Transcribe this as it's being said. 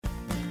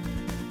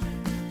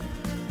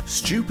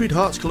Stupid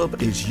Hearts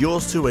Club is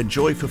yours to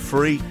enjoy for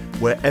free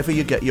wherever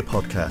you get your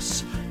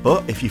podcasts.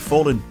 But if you've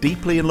fallen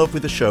deeply in love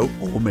with the show,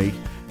 or me,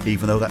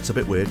 even though that's a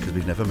bit weird because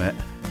we've never met,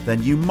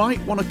 then you might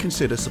want to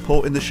consider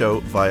supporting the show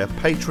via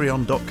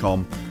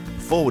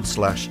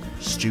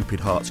patreon.com/Stupid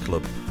Hearts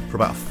Club. For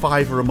about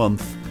 $5 a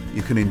month,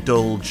 you can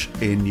indulge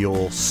in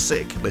your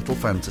sick little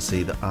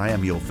fantasy that I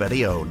am your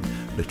very own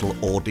little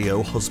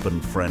audio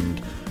husband friend,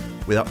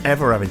 without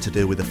ever having to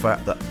deal with the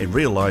fact that in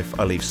real life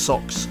I leave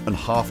socks and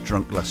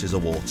half-drunk glasses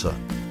of water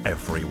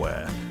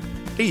everywhere.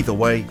 Either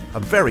way,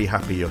 I'm very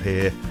happy you're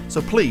here,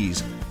 so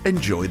please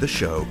enjoy the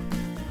show.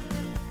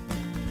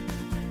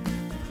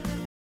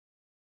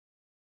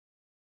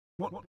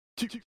 One,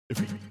 two,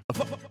 three,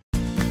 four.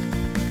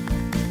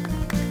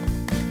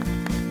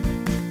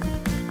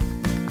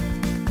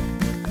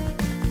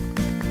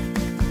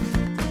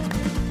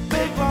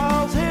 Big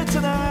Balls here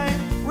tonight,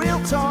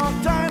 real talk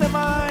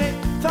dynamite.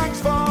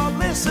 Thanks for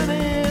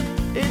listening,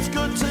 it's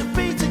good to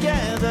be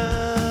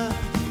together.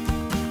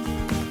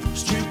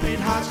 Stupid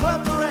Hearts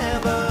Club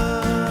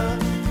forever.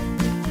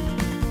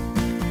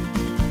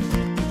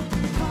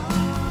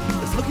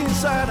 Let's look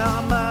inside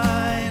our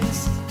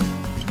minds.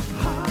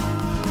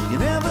 You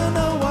never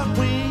know what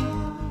we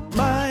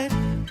might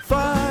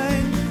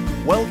find.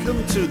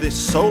 Welcome to this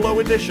solo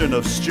edition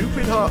of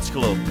Stupid Hearts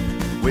Club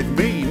with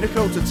me,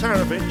 Niko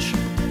Tatarovich,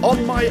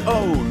 on my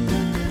own,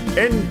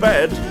 in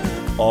bed,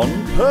 on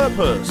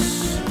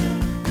purpose.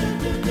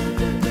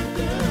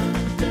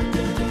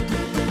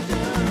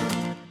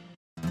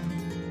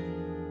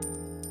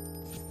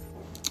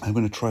 I'm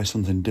going to try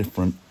something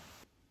different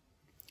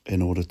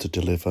in order to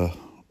deliver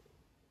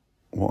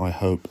what I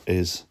hope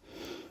is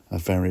a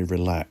very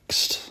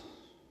relaxed,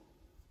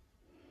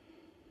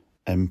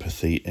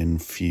 empathy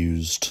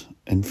infused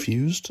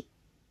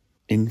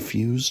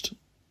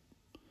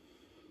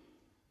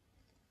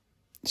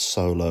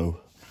solo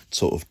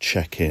sort of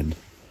check-in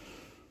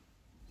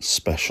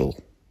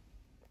special.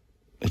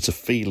 It's a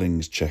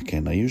feelings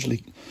check-in. I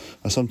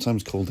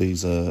sometimes call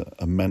these a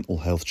mental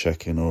health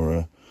check-in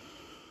or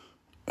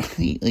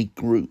a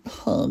group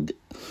hug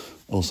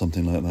or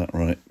something like that,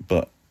 right?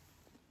 But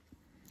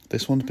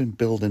this one's been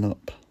building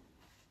up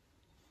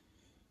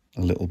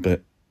a little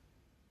bit,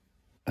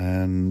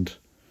 and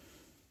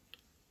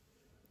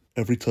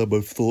every time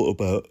I've thought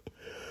about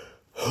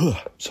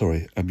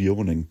sorry, I'm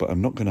yawning, but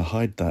I'm not going to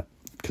hide that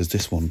because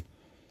this one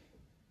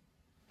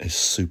is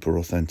super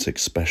authentic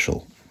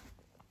special.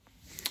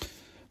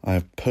 I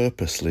have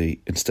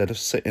purposely, instead of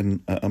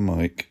sitting at a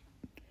mic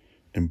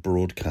in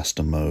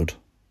broadcaster mode,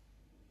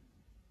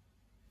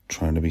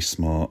 trying to be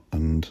smart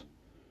and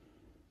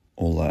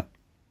all that,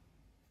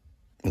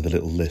 with a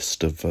little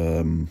list of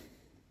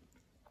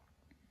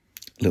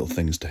little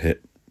things to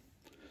hit,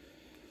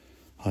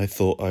 I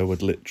thought I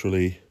would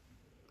literally...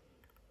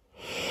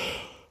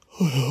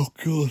 Oh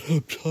God,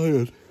 I'm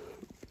tired.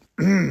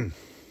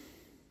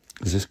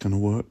 Is this going to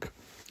work?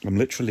 I'm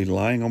literally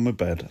lying on my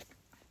bed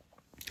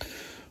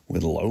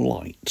with low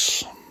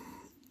lights,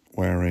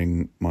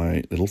 wearing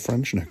my little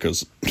French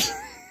knickers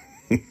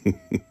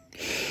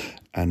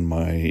and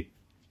my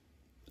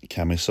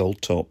camisole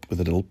top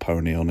with a little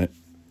pony on it.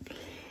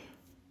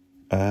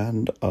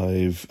 And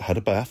I've had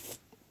a bath.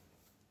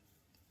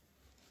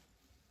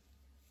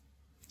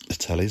 The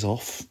telly's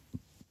off.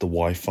 The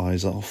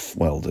Wi-Fi's off.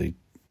 Well, the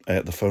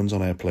phone's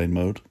on airplane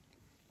mode.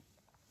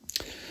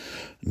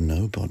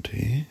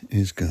 Nobody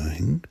is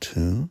going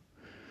to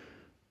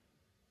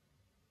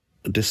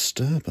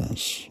disturb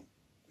us.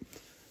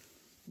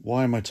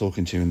 Why am I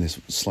talking to you in this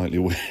slightly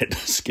weird,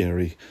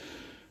 scary,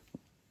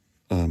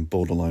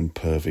 borderline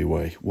pervy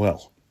way?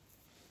 Well,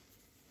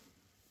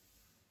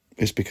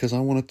 it's because I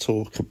want to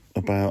talk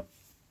about...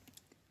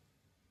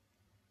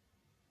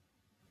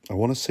 I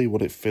want to see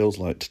what it feels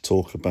like to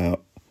talk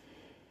about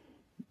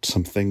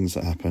some things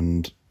that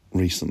happened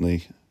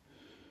recently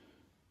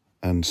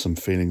and some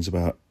feelings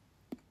about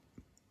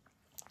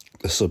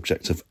the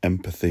subject of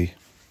empathy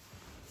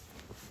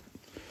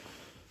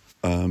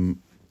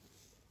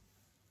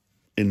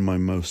in my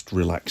most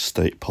relaxed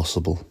state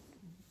possible.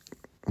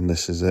 And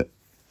this is it.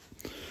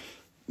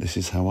 This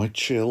is how I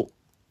chill.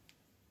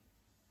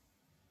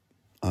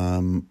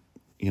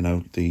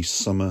 The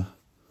summer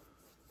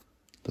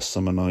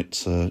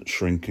nights are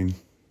shrinking.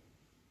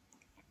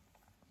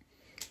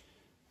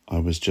 I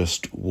was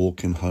just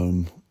walking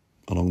home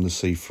along the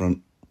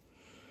seafront,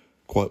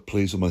 quite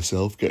pleased with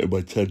myself, getting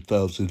my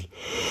 10,000.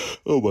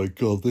 Oh my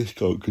God, this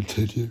can't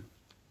continue.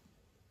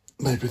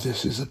 Maybe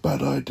this is a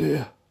bad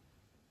idea.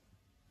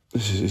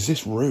 Is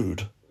this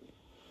rude?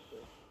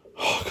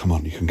 Oh, come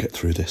on, you can get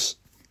through this.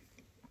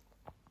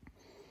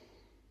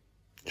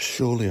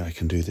 Surely I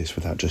can do this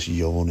without just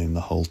yawning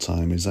the whole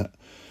time. Is that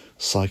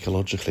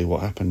psychologically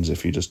what happens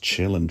if you just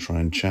chill and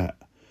try and chat?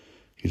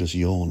 You just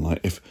yawn.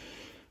 Like, if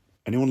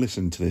anyone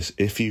listening to this,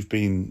 if you've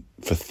been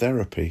for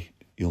therapy,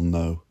 you'll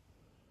know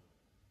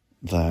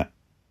that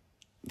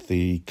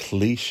the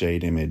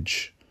cliched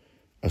image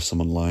of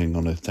someone lying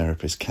on a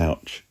therapist's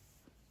couch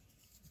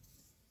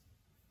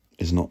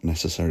is not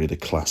necessarily the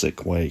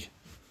classic way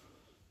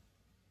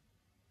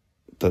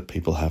that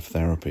people have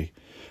therapy.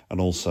 And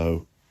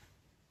also,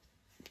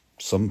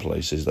 some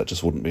places that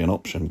just wouldn't be an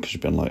option because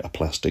you'd be on like a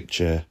plastic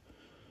chair.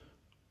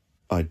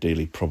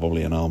 Ideally,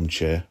 probably an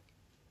armchair.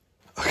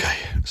 Okay,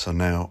 so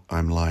now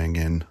I'm lying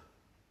in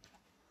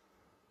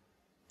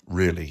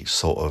really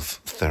sort of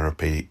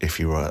therapy if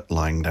you were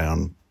lying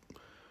down,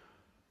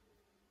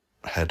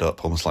 head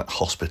up, almost like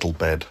hospital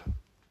bed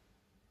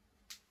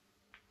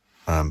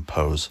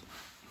pose.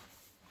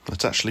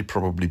 It's actually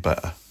probably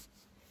better.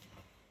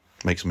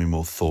 Makes me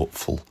more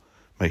thoughtful,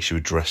 makes you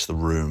address the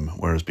room,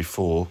 whereas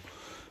before,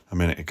 a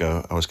minute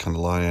ago, I was kind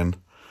of lying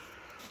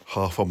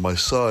half on my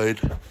side.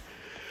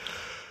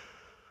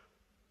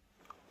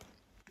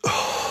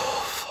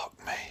 Oh, fuck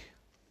me.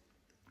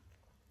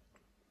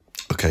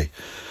 Okay,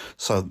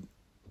 so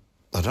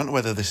I don't know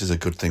whether this is a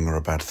good thing or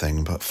a bad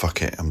thing, but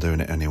fuck it, I'm doing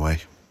it anyway.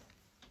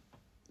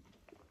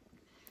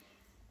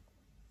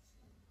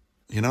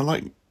 You know,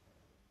 like,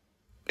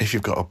 if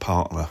you've got a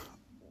partner,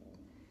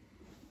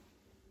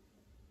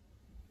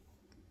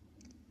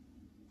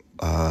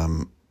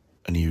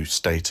 and you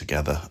stay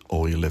together,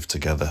 or you live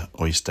together,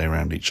 or you stay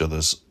around each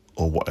other's,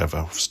 or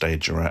whatever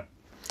stage you're at,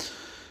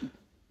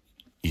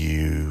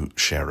 you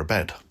share a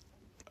bed.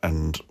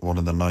 And one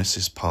of the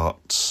nicest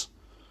parts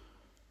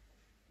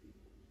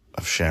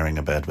of sharing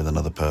a bed with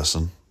another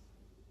person,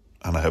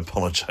 and I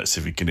apologise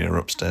if you can hear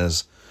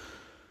upstairs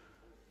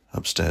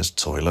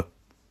toilet,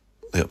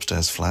 the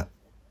upstairs flat,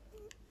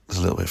 there's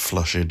a little bit of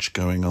flushage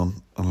going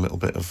on, and a little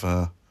bit of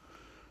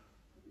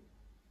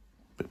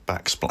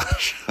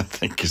backsplash, I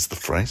think is the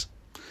phrase.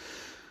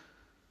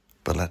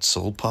 But that's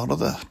all part of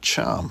the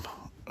charm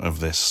of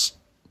this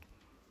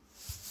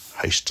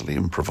hastily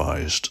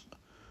improvised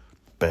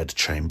bed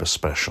chamber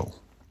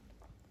special.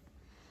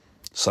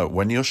 So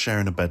when you're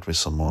sharing a bed with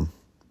someone,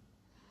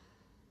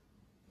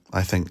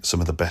 I think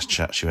some of the best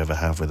chats you ever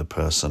have with a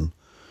person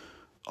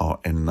are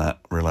in that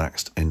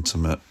relaxed,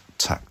 intimate,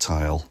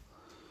 tactile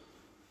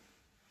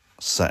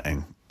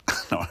setting.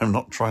 Now, I'm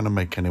not trying to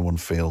make anyone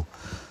feel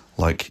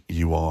like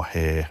you are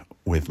here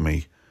with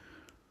me,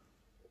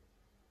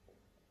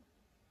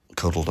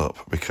 cuddled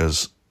up,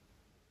 because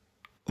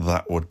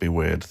that would be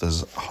weird.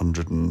 There's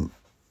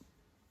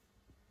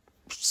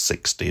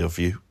 160 of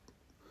you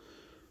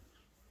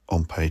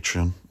on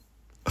Patreon,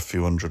 a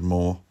few hundred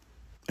more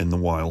in the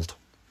wild.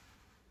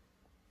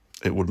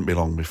 It wouldn't be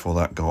long before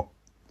that got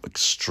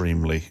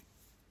extremely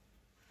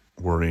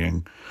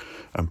worrying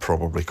and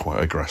probably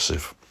quite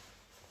aggressive.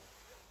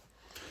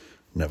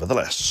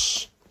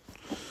 Nevertheless,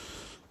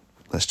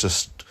 let's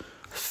just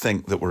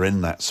think that we're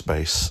in that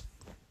space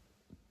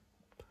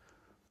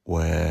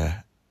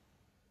where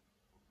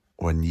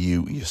when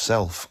you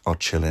yourself are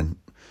chilling,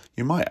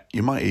 you might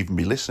even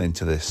be listening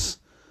to this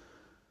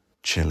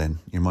chilling.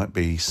 You might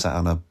be sat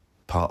on a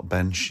park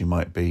bench. You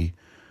might be,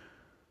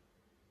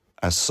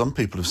 as some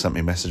people have sent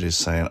me messages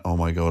saying, oh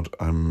my God,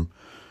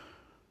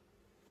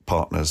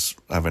 partner's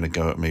having a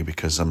go at me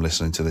because I'm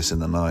listening to this in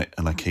the night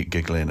and I keep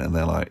giggling, and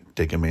they're like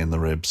digging me in the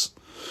ribs.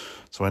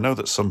 So I know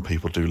that some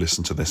people do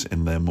listen to this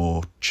in their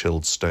more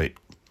chilled state,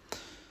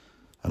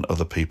 and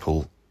other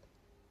people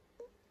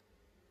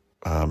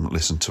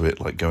listen to it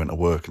like going to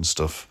work and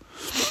stuff.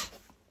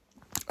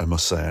 I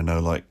must say, I know,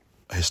 like,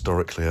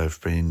 historically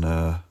I've been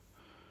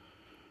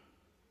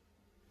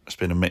it's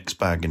been a mixed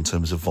bag in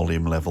terms of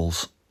volume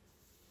levels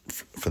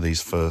for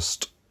these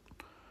first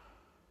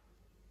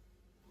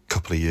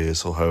couple of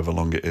years, or however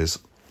long it is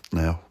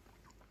now.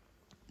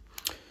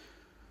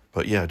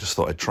 But yeah, I just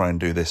thought I'd try and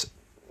do this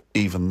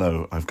even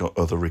though I've got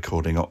other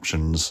recording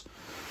options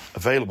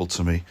available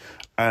to me,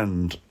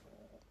 and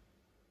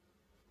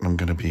I'm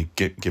going to be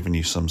giving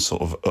you some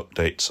sort of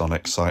updates on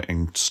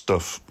exciting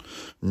stuff,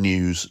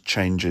 news,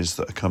 changes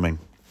that are coming.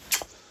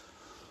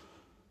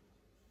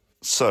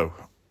 So,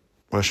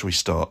 where should we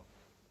start?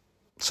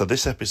 So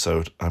this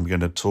episode, I'm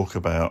going to talk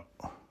about,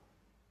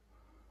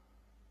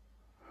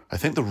 I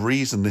think the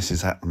reason this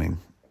is happening,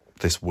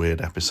 this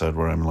weird episode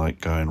where I'm like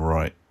going,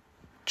 right,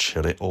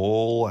 chill it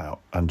all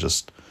out and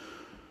just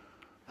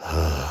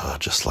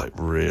like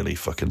really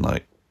fucking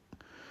like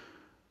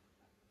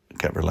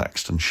get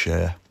relaxed and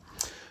share,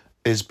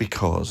 is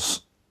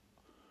because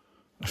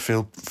I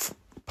feel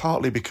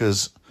partly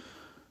because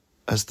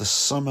as the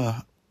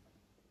summer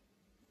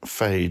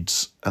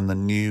fades and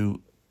when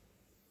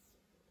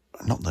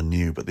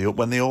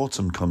the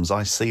autumn comes,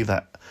 I see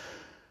that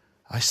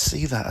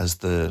as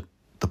the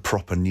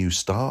proper new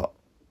start.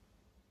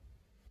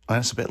 And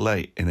it's a bit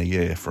late in a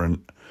year for a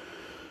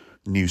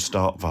new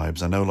start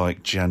vibes. I know,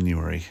 like,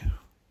 January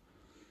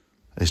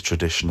is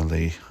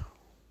traditionally,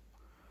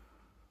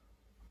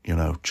 you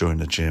know, join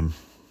the gym,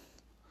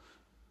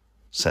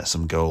 set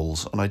some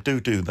goals, and I do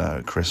that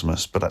at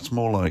Christmas, but that's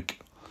more like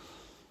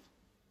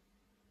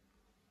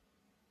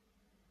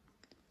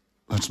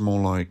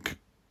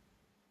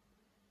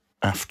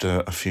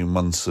after a few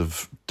months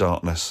of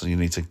darkness, you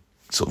need to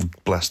sort of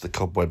blast the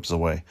cobwebs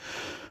away.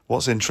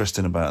 What's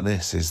interesting about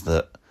this is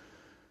that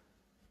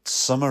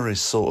summer is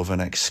sort of an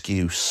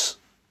excuse.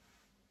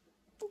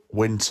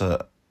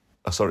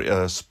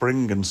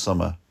 Spring and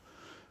summer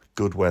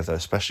good weather,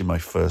 especially my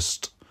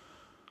first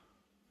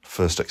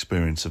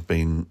experience of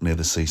being near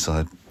the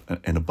seaside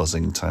in a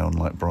buzzing town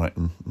like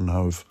Brighton and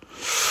Hove.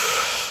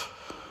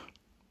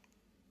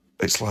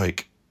 It's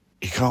like,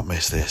 you can't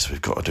miss this,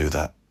 we've got to do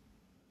that.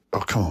 Oh,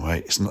 come on,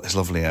 mate, it's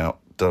lovely out.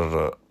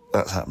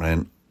 That's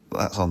happening,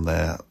 that's on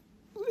there.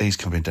 He's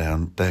coming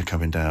down, they're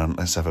coming down,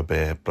 let's have a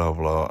beer, blah,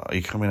 blah. Are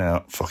you coming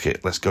out? Fuck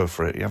it, let's go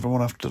for it. You have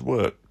one after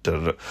work?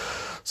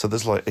 So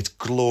there's like, it's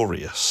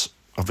glorious.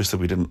 Obviously,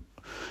 we didn't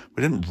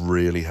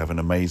really have an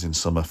amazing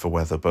summer for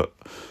weather, but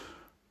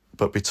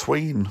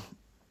between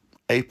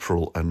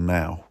April and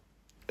now,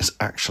 there's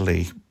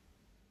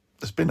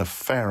been a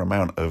fair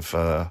amount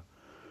of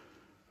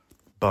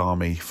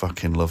balmy,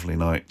 fucking lovely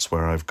nights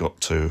where I've got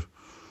to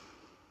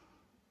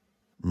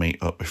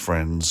meet up with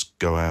friends,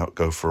 go out,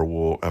 go for a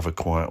walk, have a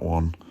quiet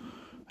one,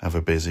 have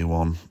a busy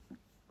one,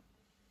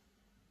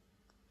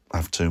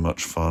 have too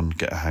much fun,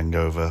 get a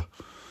hangover.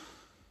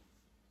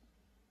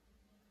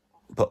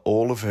 But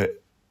all of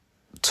it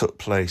took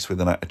place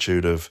with an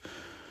attitude of,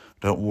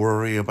 don't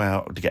worry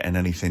about getting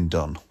anything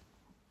done.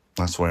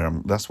 That's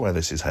where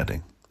this is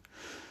heading.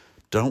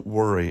 Don't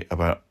worry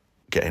about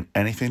getting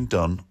anything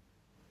done.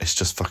 It's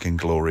just fucking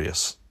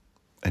glorious.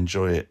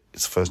 Enjoy it.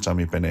 It's the first time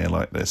you've been here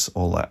like this,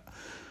 all that.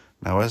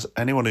 Now, as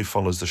anyone who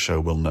follows the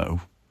show will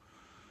know,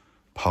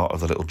 part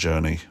of the little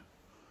journey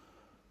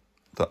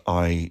that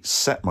I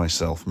set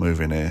myself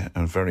moving here,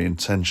 and very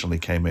intentionally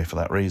came here for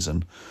that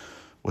reason,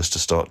 was to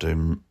start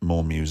doing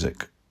more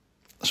music,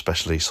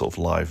 especially sort of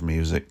live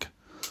music,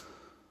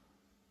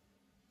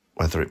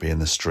 whether it be in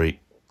the street,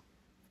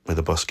 with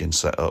a busking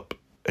set up,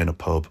 in a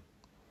pub,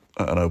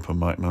 at an open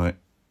mic night,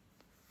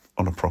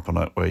 on a proper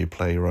night where you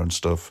play your own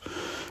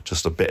stuff,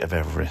 just a bit of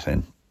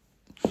everything.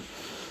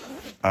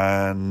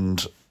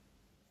 And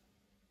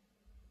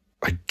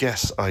I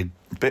guess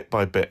bit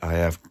by bit, I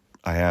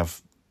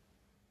have.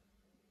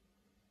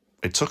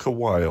 It took a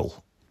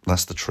while,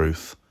 that's the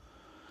truth.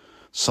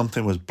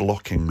 Something was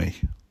blocking me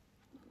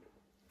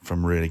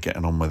from really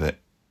getting on with it.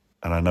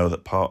 And I know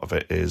that part of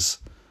it is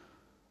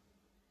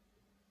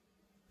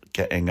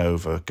getting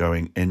over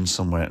going in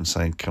somewhere and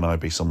saying, can I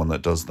be someone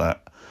that does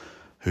that?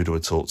 Who do I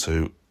talk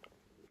to?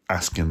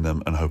 Asking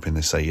them and hoping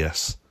they say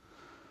yes.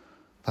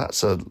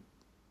 That's a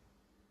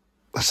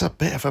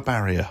bit of a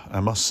barrier, I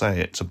must say.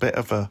 It's a bit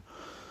of a...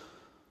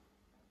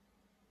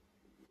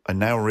 I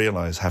now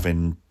realise,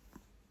 having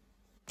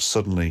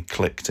suddenly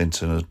clicked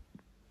into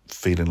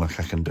feeling like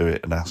I can do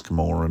it and ask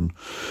more, and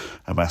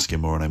I'm asking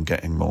more and I'm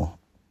getting more.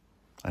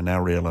 I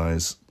now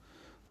realise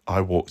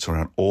I walked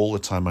around all the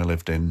time I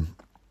lived in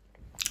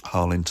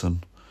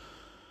Harlington.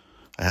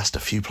 I asked a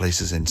few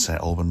places in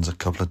St Albans a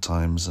couple of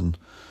times, and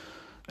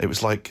it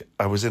was like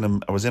I was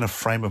in a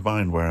frame of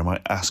mind where I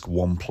might ask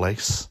one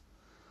place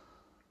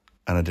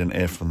and I didn't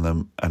hear from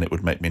them, and it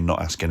would make me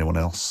not ask anyone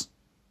else.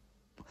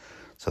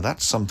 So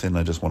that's something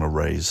I just want to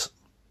raise.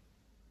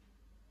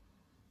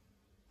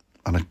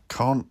 And I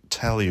can't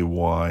tell you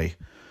why.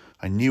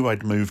 I knew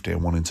I'd moved here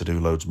wanting to do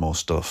loads more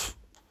stuff,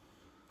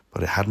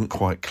 but it hadn't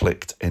quite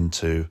clicked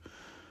into,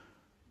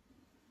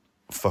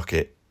 fuck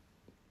it,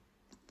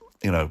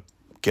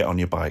 get on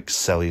your bike,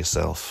 sell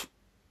yourself,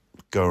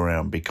 go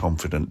around, be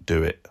confident,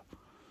 do it.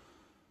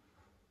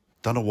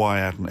 Don't know why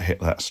I hadn't hit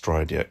that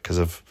stride yet, because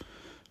I've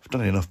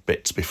done enough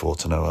bits before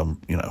to know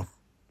I'm,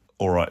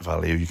 all right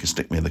value. You can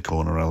stick me in the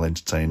corner, I'll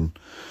entertain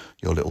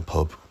your little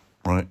pub,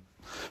 right?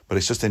 But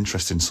it's just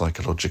interesting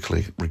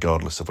psychologically,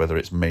 regardless of whether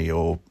it's me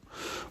or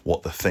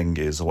what the thing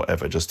is or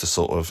whatever, just to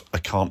sort of, I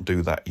can't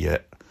do that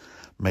yet.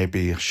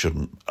 Maybe I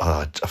shouldn't.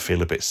 I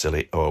feel a bit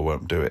silly. I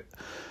won't do it.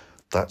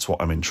 That's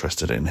what I'm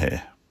interested in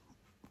here.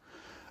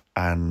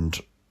 And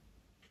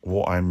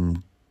what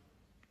I'm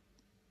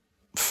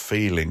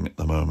feeling at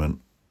the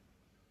moment,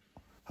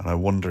 and I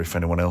wonder if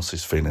anyone else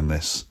is feeling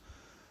this,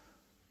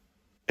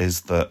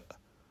 is that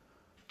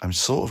I'm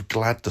sort of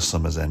glad the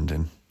summer's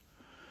ending,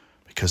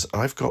 because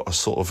I've got a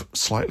sort of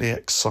slightly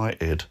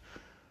excited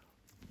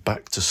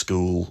back to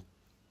school,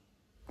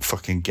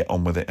 fucking get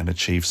on with it and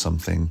achieve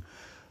something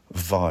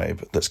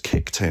vibe that's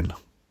kicked in,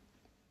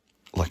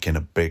 like in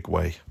a big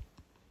way.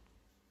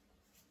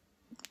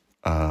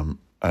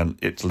 And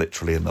it's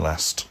literally in the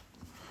last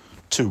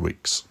 2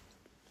 weeks.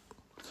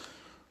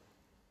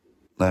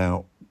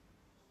 Now,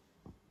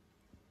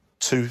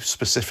 two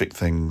specific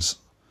things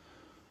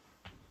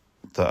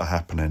that are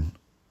happening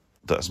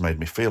that has made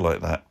me feel like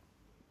that.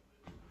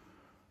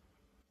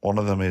 One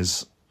of them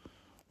is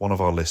one of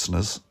our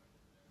listeners,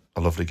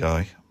 a lovely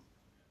guy,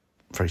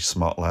 very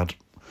smart lad,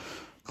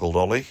 called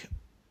Ollie,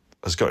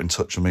 has got in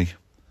touch with me.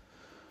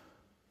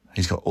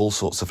 He's got all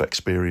sorts of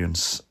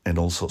experience in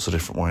all sorts of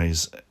different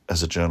ways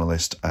as a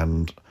journalist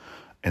and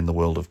in the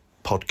world of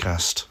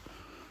podcast,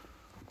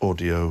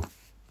 audio,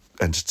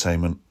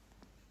 entertainment,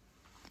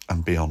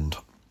 and beyond.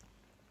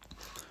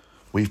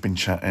 We've been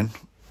chatting.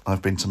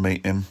 I've been to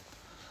meet him,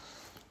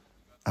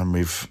 and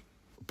we've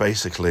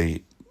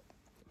basically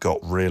got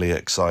really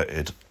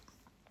excited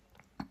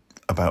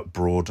about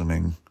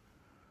broadening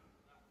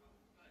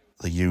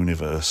the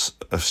universe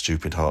of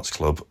Stupid Hearts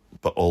Club,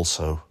 but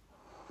also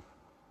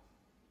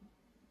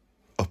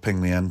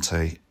upping the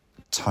ante,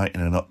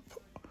 tightening up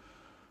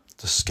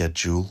the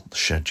schedule.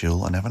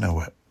 I never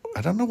know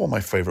I don't know what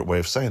my favourite way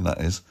of saying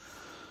that is.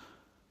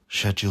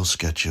 Schedule.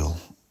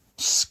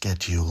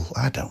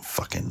 I don't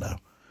fucking know.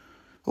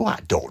 Oh, I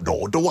don't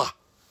know, do I?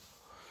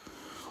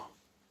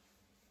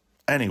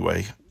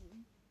 Anyway,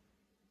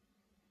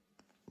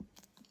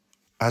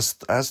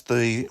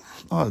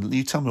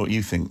 you tell me what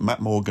you think.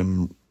 Matt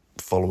Morgan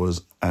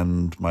followers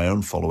and my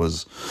own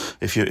followers,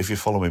 if you're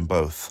following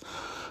both,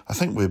 I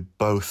think we're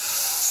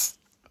both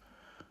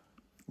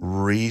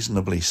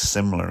reasonably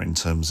similar in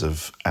terms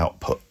of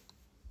output.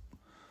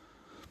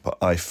 But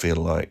I feel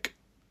like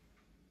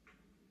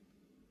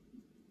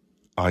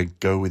I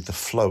go with the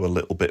flow a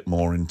little bit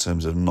more in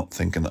terms of not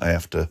thinking that I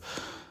have to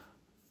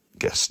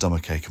get a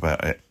stomachache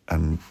about it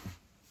and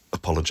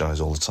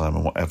apologise all the time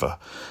and whatever.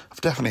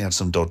 I've definitely had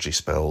some dodgy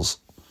spells,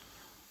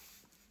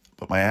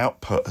 but my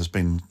output it's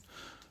been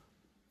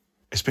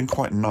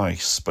quite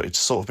nice, but it's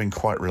sort of been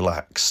quite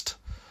relaxed,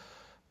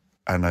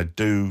 and I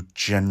do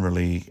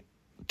generally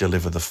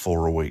deliver the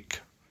 4 a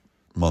week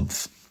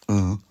month.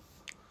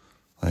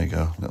 There you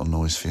go, little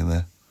noise for you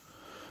there.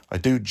 I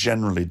do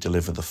generally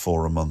deliver the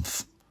 4 a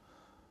month,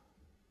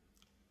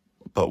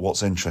 but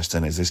what's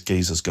interesting is this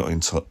geezer's got in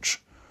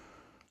touch,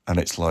 and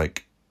it's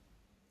like,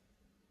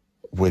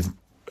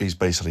 he's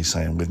basically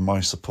saying, with my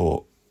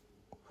support,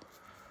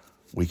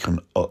 we can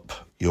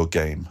up your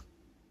game.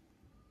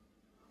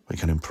 We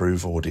can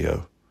improve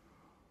audio.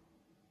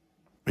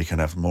 We can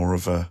have more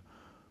of a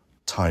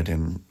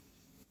tied-in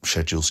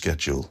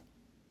schedule.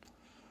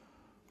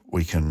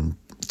 We can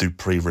do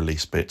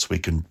pre-release bits. We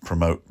can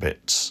promote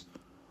bits.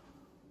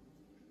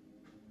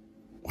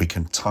 We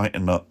can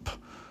tighten up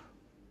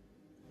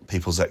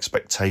people's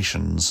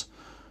expectations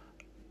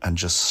and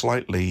just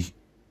slightly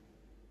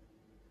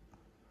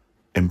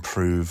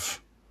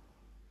improve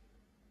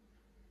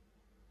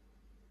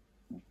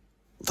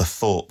the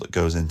thought that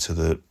goes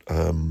into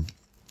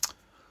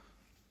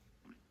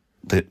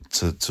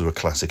to a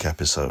classic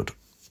episode,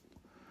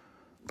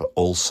 but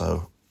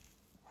also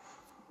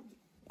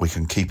we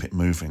can keep it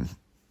moving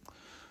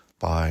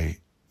by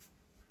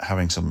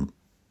having some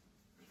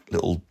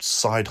little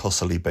side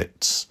hustle-y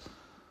bits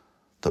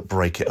that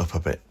break it up a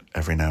bit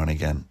every now and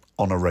again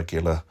on a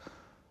regular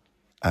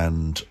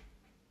and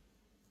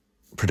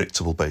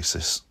predictable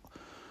basis.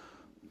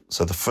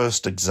 So the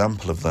first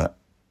example of that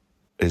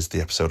is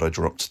the episode I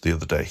dropped the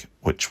other day,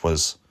 which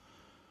was,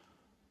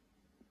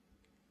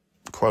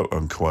 quote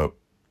unquote,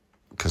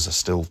 because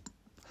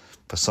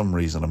for some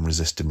reason I'm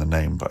resisting the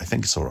name, but I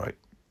think it's all right.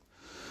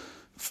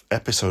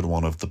 Episode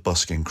 1 of the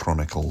Busking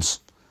Chronicles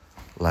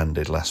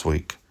landed last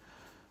week.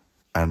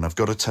 And I've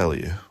got to tell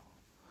you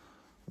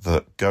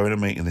that going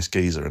and meeting this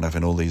geezer and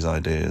having all these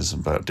ideas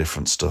about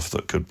different stuff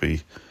that could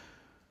be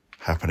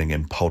happening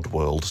in pod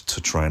world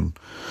to try and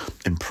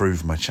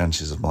improve my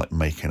chances of like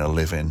making a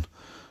living,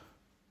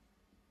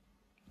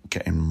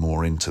 getting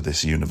more into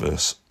this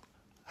universe,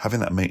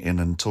 having that meeting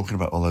and talking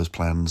about all those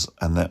plans,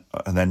 and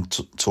then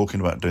talking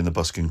about doing the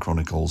Busking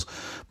Chronicles,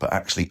 but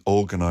actually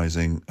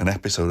organising an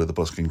episode of the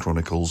Busking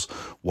Chronicles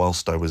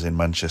whilst I was in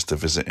Manchester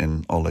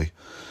visiting Ollie,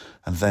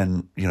 and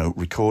then,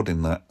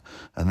 recording that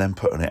and then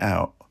putting it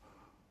out,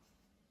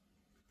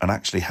 and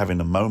actually having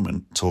a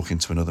moment talking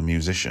to another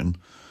musician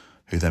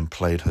who then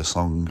played her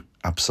song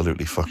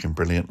absolutely fucking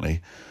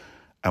brilliantly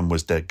and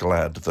was dead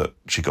glad that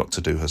she got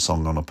to do her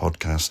song on a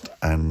podcast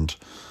and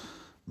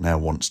now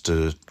wants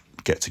to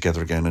get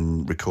together again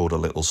and record a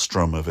little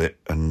strum of it,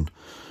 and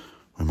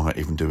we might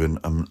even do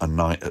a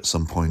night at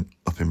some point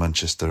up in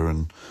Manchester.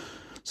 And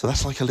so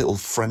that's like a little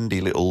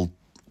friendly, little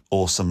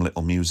awesome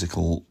little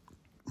musical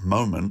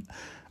moment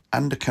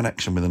and a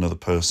connection with another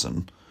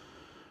person.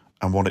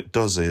 And what it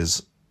does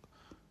is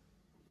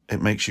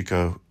it makes you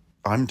go,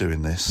 I'm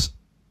doing this,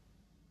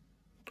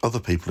 other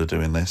people are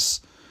doing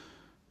this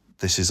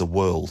is a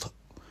world.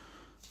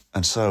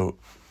 And so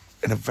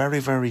in a very,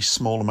 very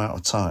small amount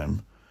of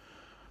time,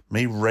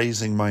 me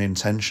raising my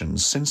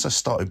intentions since I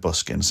started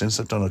busking, since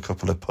I've done a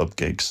couple of pub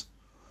gigs,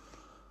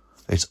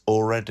 it's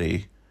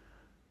already,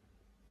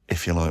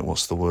 if you like,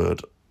 what's the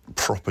word,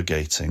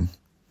 propagating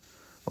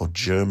or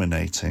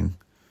germinating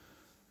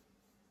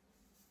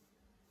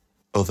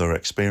other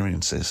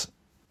experiences.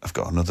 I've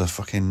got another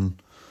fucking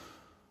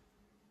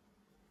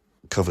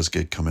covers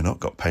gig coming up,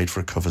 got paid for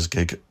a covers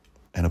gig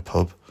in a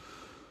pub.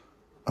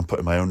 I'm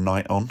putting my own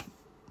night on.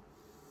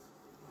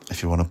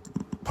 If you want to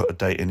put a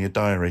date in your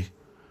diary,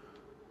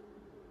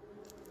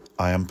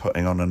 I am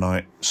putting on a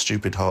night,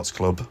 Stupid Hearts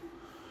Club.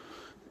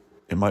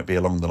 It might be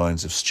along the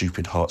lines of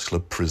Stupid Hearts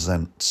Club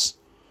Presents.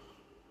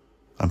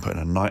 I'm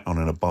putting a night on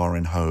in a bar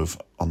in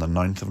Hove on the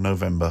 9th of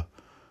November.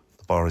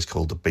 The bar is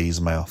called the Bee's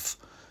Mouth.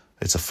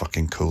 It's a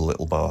fucking cool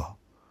little bar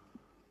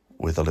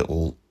with a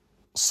little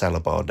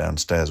cellar bar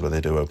downstairs where they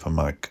do open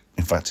mic.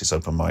 In fact, it's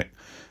open mic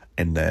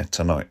in there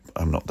tonight.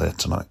 I'm not there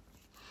tonight.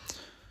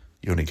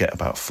 You only get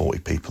about 40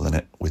 people in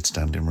it with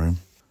standing room.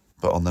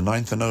 But on the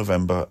 9th of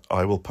November,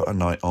 I will put a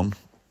night on,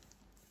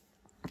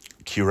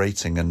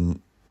 curating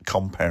and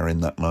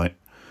comparing that night,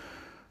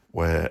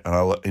 and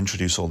I'll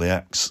introduce all the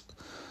acts,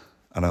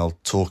 and I'll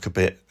talk a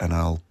bit and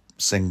I'll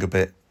sing a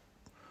bit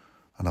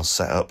and I'll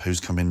set up who's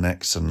coming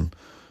next and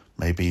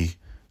maybe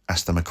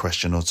ask them a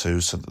question or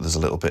two so that there's a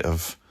little bit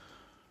of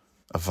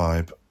a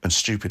vibe. And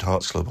Stupid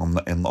Hearts Club on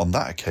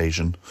that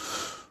occasion,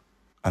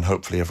 and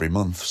hopefully every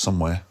month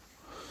somewhere,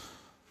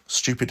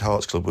 Stupid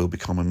Hearts Club will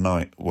become a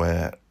night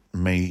where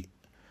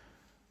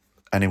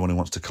anyone who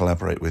wants to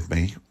collaborate with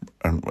me,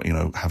 and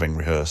having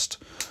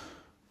rehearsed,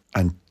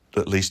 and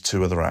at least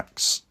 2 other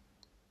acts,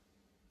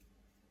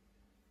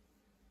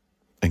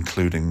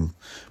 including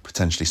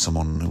potentially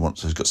someone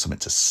who's got something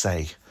to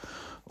say,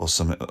 or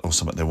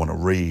something they want to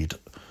read,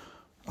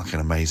 like an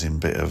amazing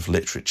bit of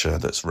literature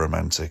that's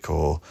romantic,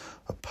 or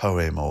a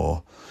poem,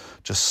 or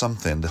just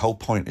something. The whole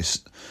point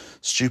is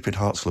Stupid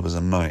Hearts Club as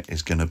a night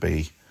is going to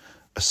be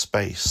a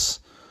space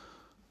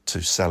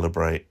to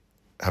celebrate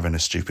having a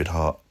stupid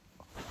heart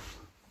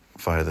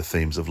via the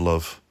themes of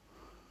love,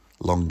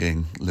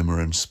 longing,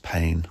 limerence,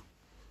 pain,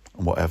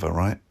 and whatever,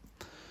 right?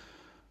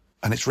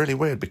 And it's really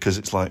weird because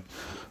it's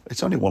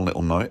only one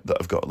little night that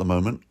I've got at the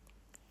moment,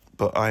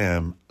 but I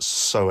am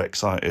so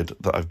excited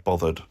that I've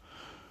bothered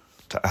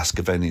to ask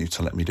a venue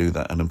to let me do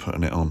that and I'm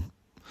putting it on.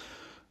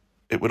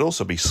 It would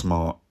also be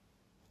smart,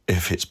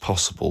 if it's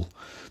possible,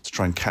 to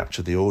try and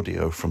capture the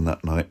audio from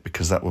that night,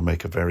 because that would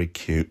make a very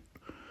cute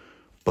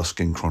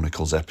Busking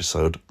Chronicles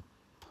episode.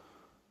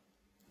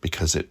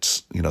 Because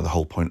it's, the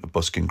whole point of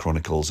Busking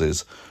Chronicles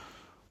is,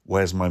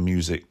 where's my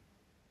music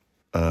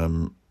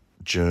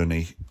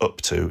journey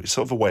up to? It's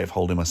sort of a way of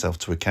holding myself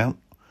to account.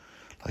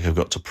 Like, I've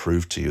got to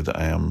prove to you that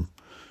I am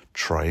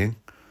trying.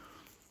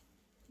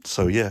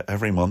 So yeah,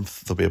 every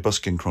month there'll be a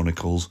Busking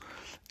Chronicles.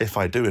 If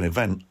I do an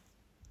event,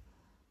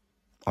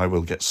 I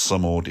will get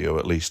some audio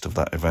at least of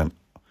that event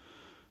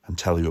and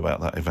tell you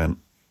about that event.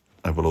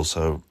 I will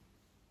also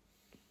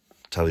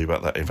tell you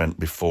about that event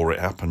before it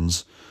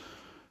happens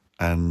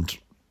and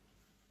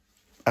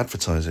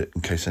advertise it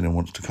in case anyone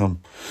wants to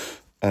come.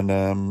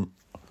 And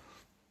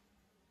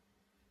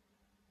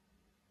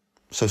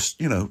so,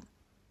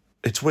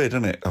 it's weird,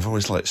 isn't it? I've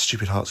always liked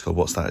Stupid Hearts Club.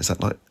 What's that? Is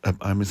that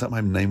is that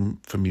my name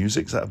for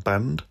music? Is that a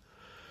band?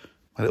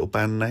 My little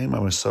band name?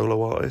 I'm a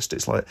solo artist.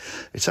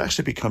 It's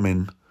actually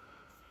becoming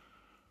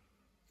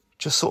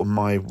just sort of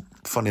my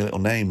funny little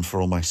name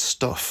for all my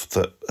stuff,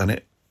 and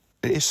it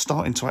is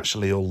starting to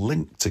actually all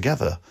link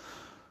together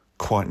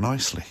quite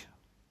nicely.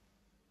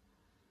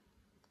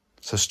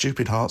 So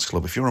Stupid Hearts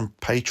Club, if you're a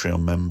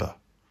Patreon member,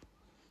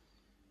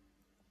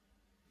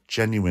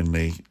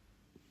 genuinely,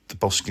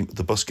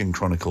 the Busking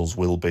Chronicles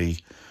will be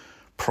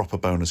proper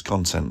bonus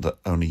content that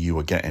only you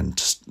are getting,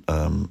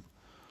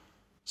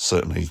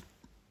 certainly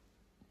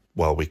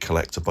while we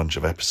collect a bunch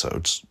of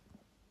episodes.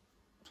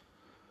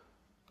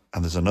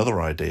 And there's another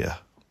idea,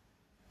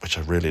 which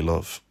I really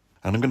love.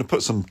 And I'm going to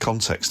put some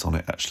context on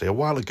it, actually. A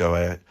while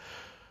ago,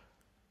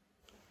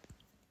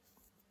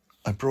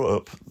 I brought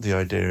up the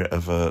idea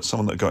of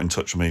someone that got in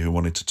touch with me who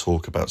wanted to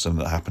talk about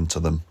something that happened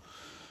to them.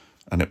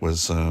 And it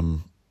was,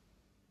 it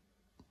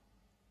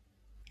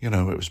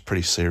was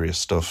pretty serious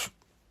stuff.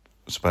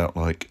 It's about,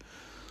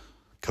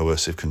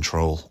 coercive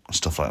control and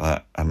stuff like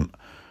that. And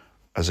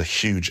as a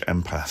huge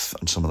empath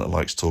and someone that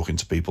likes talking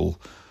to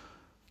people,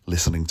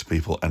 listening to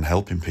people and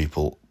helping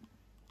people,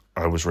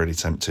 I was really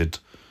tempted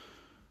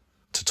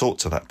to talk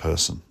to that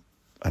person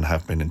and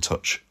have been in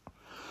touch.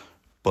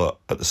 But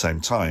at the same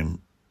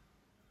time,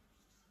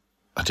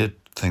 I did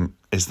think,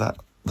 is that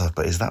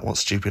what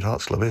Stupid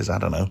Hearts Club is? I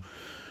don't know.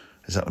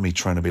 Is that me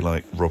trying to be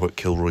like Robert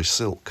Kilroy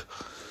Silk?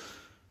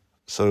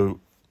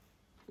 So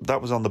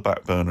that was on the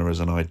back burner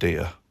as an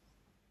idea.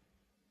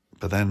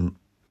 But then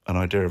an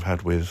idea I've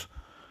had with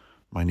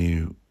my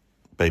new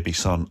baby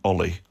son,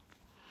 Ollie,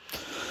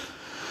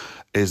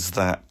 is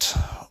that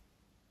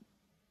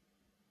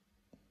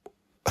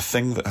a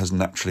thing that has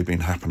naturally been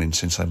happening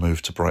since I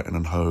moved to Brighton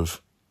and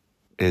Hove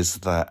is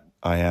that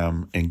I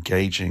am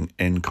engaging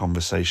in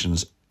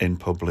conversations in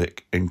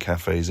public, in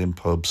cafes, in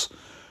pubs,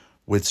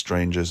 with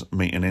strangers,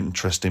 meeting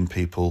interesting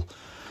people.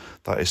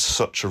 That is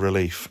such a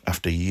relief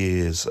after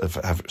years of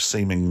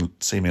seeming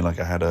like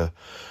I had a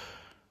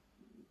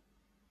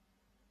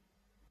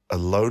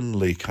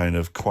lonely kind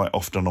of, quite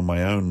often on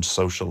my own,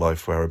 social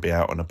life where I'd be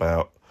out and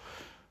about,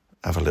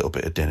 have a little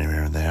bit of dinner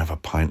here and there, have a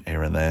pint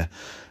here and there.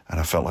 And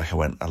I felt like I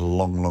went a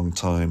long, long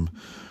time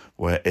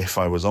where if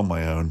I was on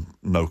my own,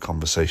 no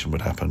conversation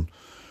would happen.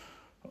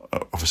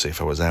 Obviously,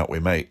 if I was out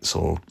with mates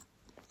or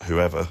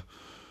whoever,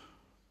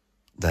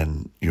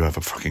 then you have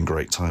a fucking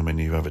great time and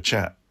you have a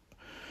chat.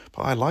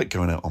 But I like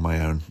going out on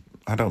my own.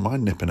 I don't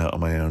mind nipping out on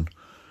my own.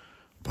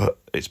 But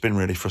it's been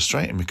really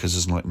frustrating because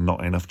there's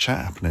not enough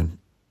chat happening.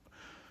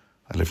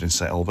 I lived in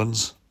St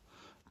Albans.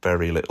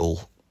 Very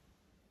little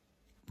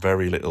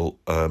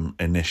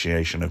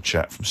initiation of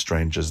chat from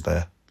strangers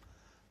there,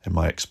 in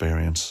my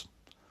experience.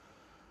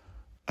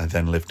 I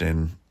then lived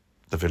in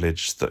the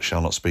village that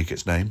shall not speak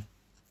its name.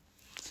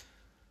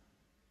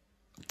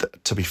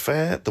 To be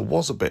fair, there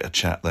was a bit of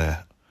chat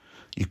there.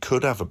 You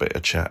could have a bit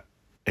of chat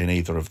in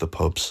either of the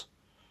pubs.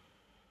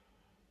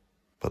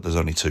 But there's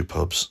only 2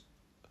 pubs.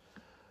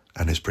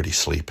 And it's pretty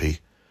sleepy.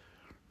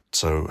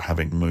 So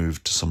having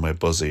moved to somewhere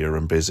buzzier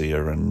and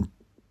busier and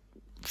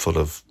full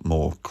of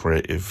more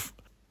creative,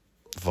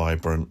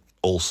 vibrant,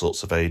 all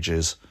sorts of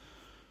ages,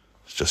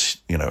 it's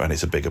just, and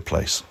it's a bigger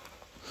place.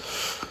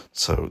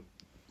 So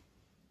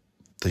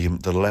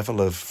the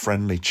level of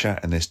friendly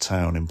chat in this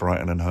town, in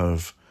Brighton and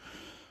Hove,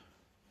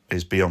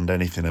 is beyond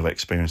anything I've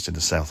experienced in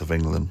the south of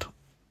England.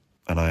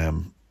 And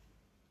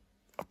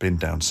I've been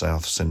down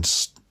south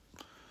since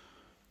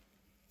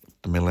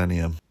the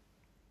millennium.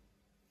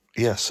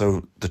 Yeah,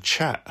 so the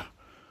chat,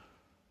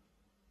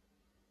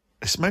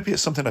 maybe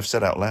it's something I've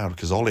said out loud,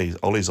 because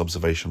Ollie's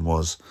observation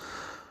was,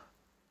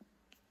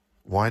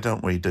 why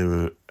don't we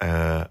do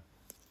an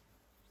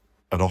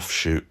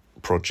offshoot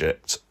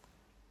project?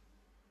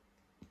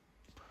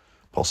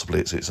 Possibly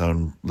it's its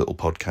own little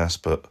podcast,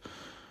 but,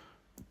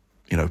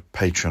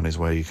 Patreon is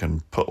where you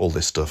can put all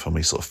this stuff and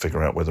we sort of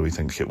figure out whether we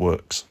think it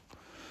works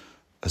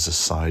as a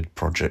side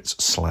project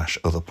 /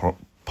 other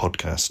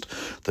podcast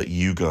that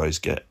you guys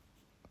get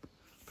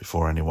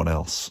before anyone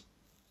else.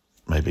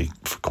 Maybe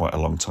for quite a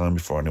long time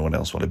before anyone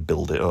else want to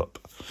build it up.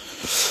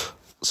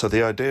 So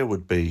the idea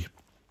would be,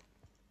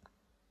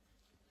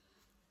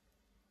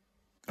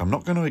 I'm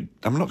not going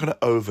to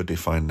over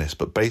define this,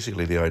 but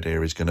basically the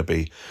idea is going to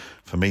be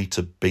for me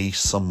to be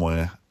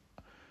somewhere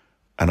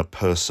and a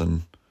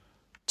person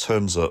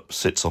turns up,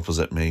 sits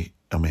opposite me,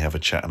 and we have a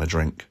chat and a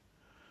drink.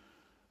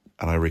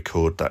 And I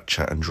record that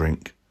chat and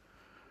drink.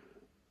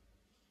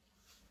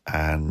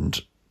 And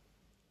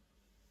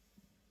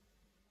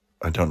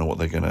I don't know what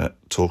they're going to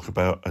talk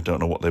about. I don't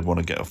know what they want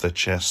to get off their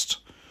chest.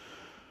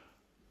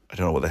 I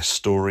don't know what their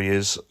story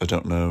is. I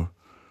don't know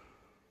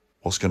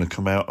what's going to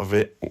come out of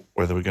it,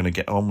 whether we're going to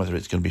get on, whether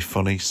it's going to be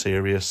funny,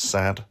 serious,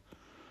 sad.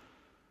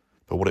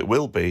 But what it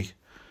will be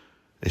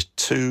is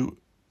two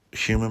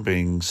human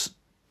beings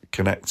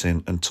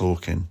connecting and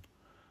talking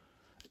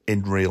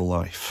in real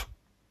life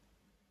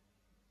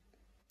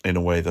in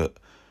a way that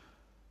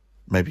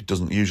maybe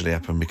doesn't usually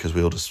happen because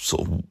we all just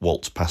sort of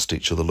waltz past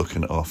each other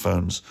looking at our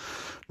phones.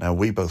 Now,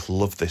 we both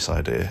love this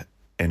idea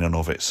in and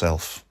of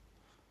itself.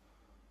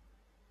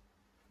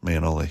 Me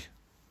and Ollie,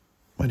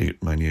 my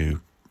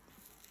new,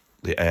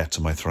 the heir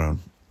to my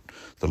throne,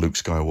 the Luke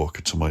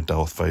Skywalker to my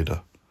Darth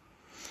Vader.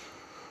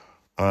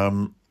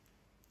 I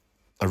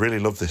really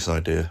love this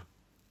idea.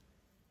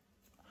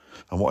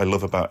 And what I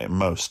love about it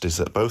most is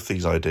that both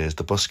these ideas,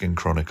 the Buskin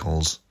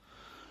Chronicles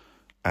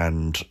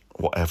and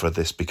whatever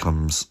this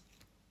becomes,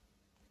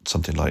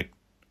 something like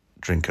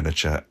Drinking a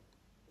Chat,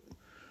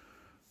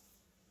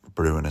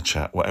 Brewing a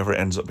Chat, whatever it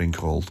ends up being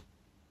called,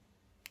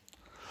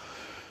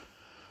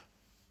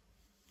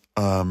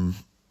 the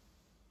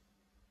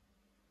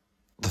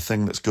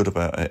thing that's good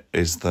about it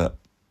is that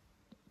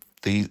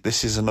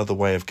this is another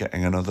way of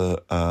getting another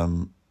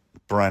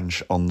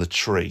branch on the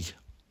tree,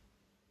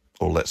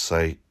 or let's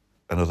say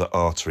another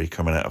artery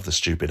coming out of the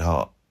stupid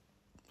heart,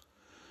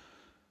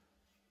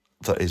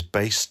 that is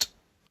based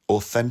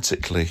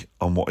authentically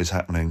on what is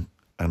happening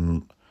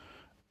and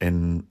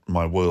in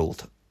my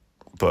world.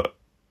 But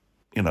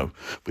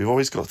we've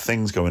always got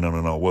things going on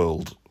in our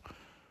world.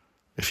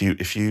 If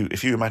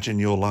you imagine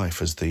your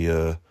life as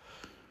the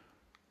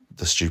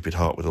stupid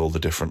heart with all the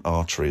different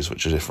arteries,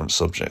 which are different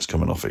subjects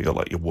coming off it, you got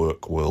like your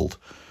work world,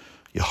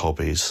 your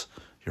hobbies,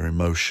 your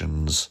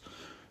emotions,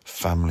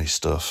 family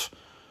stuff,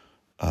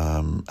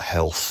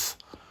 health,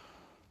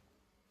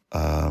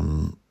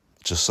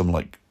 just some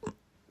like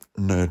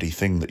nerdy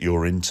thing that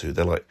you're into.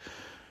 They're like,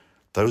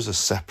 those are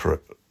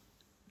separate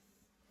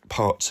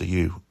parts of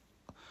you.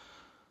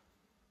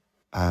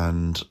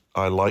 And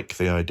I like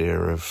the idea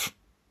of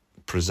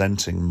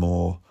presenting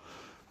more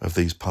of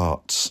these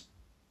parts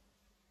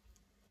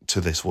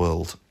to this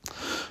world.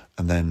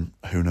 And then,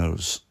 who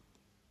knows,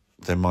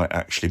 they might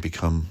actually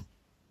become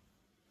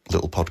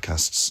little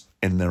podcasts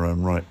in their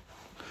own right,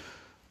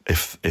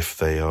 if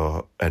they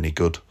are any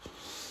good.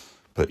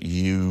 But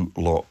you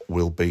lot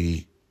will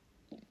be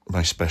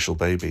my special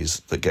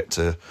babies that get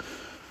to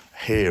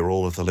hear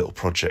all of the little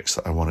projects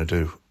that I want to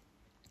do.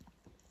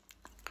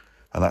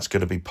 And that's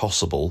going to be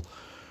possible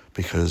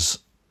because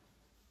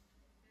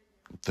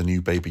the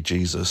new baby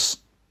Jesus,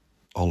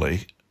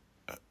 Ollie,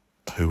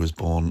 who was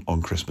born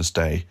on Christmas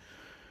Day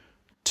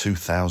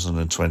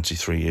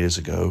 2023 years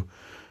ago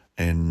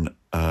in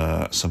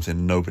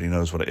something nobody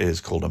knows what it is,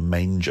 called a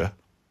manger.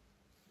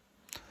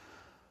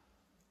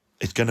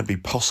 It's going to be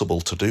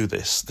possible to do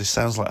this. This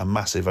sounds like a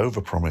massive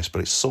overpromise,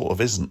 but it sort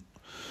of isn't,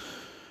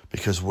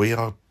 because we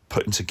are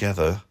putting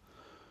together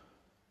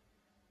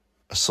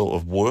a sort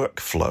of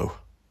workflow,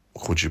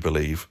 would you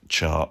believe,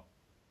 chart.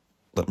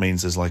 That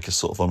means there's like a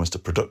sort of almost a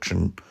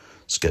production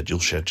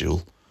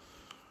schedule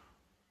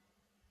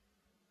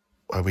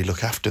where we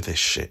look after this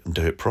shit and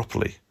do it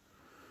properly.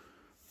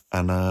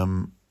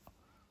 And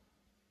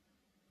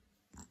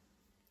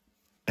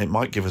it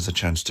might give us a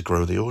chance to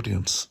grow the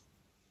audience.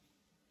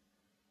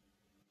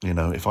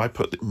 If I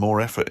put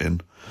more effort in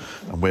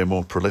and we're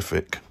more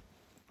prolific,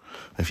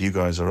 if you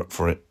guys are up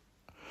for it,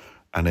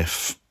 and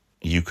if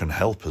you can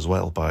help as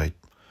well by,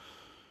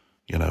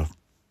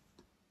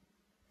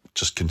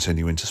 just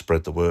continuing to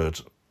spread the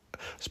word.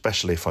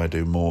 especially if I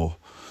do more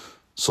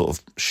sort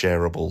of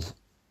shareable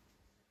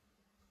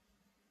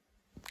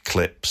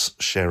clips,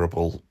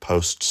 shareable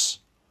posts,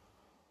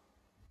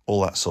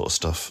 all that sort of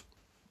stuff.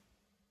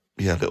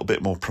 Yeah, a little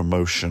bit more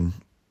promotion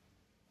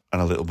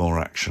and a little more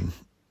action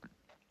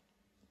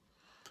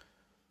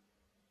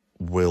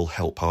will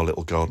help our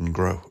little garden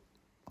grow.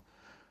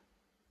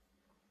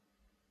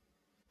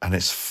 And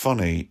it's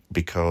funny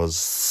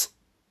because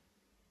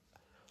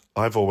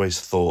I've always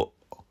thought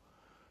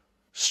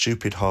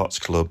Stupid Hearts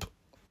Club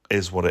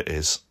is what it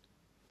is.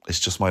 It's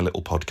just my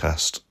little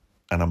podcast,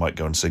 and I might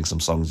go and sing some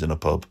songs in a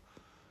pub.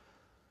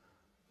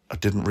 I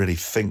didn't really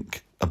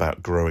think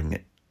about growing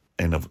it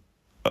in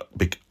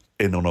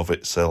and of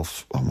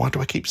itself. Oh, why do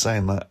I keep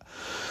saying that?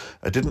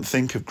 I didn't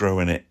think of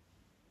growing it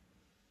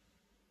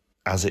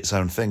as its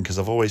own thing, because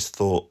I've always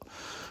thought,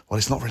 well,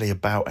 it's not really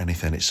about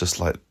anything. It's just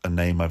like a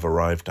name I've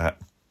arrived at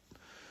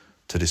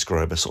to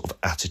describe a sort of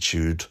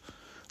attitude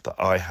that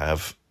I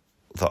have,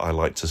 that I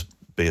like to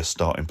be a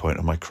starting point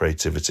of my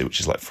creativity, which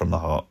is like from the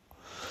heart.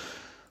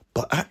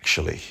 But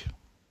actually,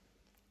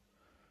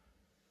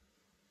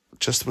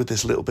 just with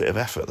this little bit of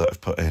effort that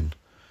I've put in,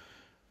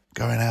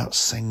 going out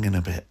singing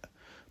a bit,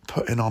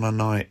 putting on a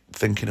night,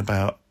 thinking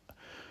about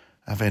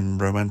having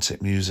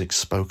romantic music,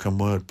 spoken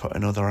word,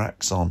 putting other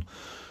acts on,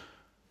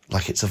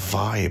 like it's a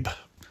vibe,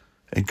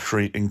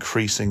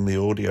 increasing the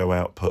audio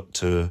output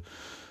to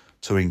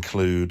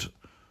include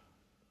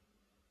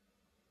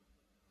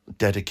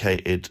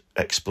dedicated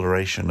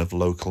exploration of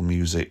local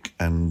music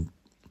and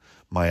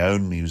my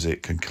own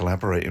music and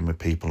collaborating with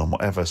people and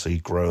whatever, so you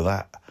grow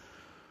that.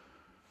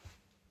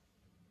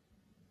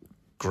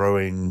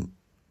 Growing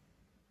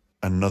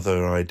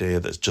another idea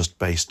that's just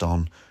based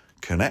on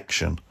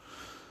connection.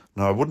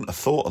 Now, I wouldn't have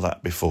thought of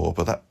that before,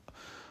 but that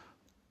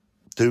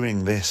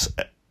doing this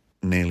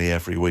nearly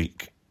every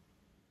week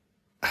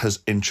has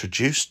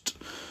introduced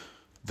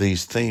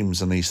these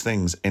themes and these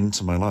things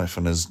into my life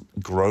and has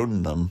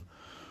grown them.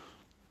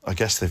 I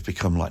guess they've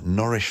become like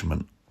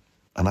nourishment,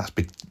 and that's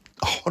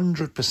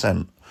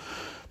 100%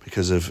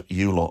 because of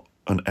you lot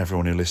and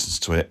everyone who listens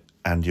to it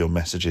and your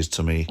messages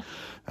to me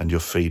and your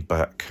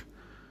feedback.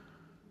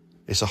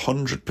 It's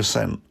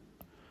 100%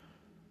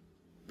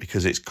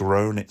 because it's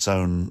grown its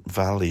own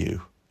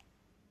value,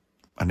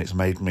 and it's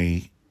made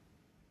me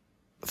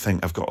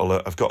think I've got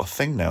a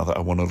thing now that I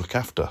want to look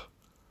after.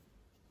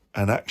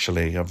 And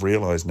actually, I've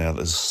realised now that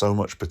there's so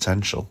much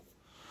potential.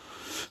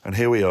 And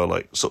here we are,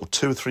 like sort of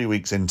 2 or 3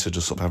 weeks into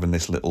just sort of having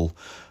this little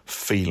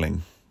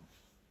feeling.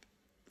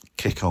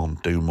 Kick on,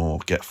 do more,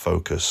 get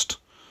focused.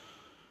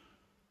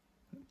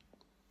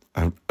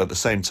 And at the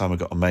same time, I've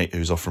got a mate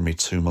who's offering me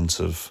 2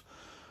 months of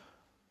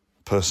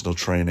personal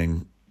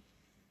training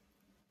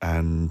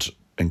and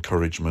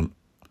encouragement.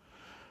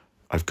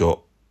 I've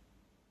got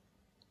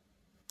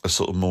a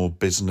sort of more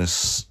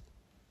business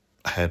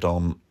head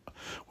on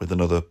with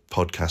another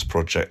podcast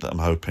project that I'm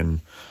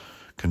hoping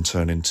can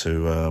turn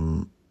into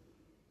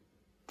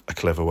a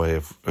clever way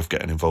of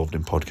getting involved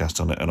in podcasts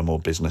on it on a more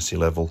businessy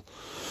level.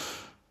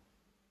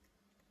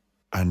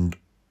 And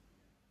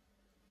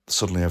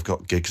suddenly I've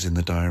got gigs in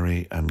the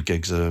diary, and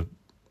gigs are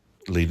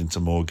leading to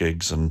more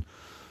gigs, and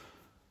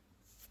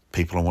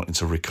people are wanting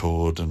to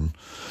record, and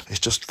it's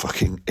just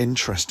fucking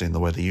interesting the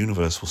way the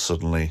universe will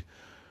suddenly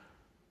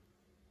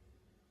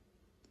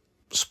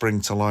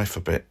spring to life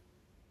a bit.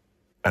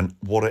 And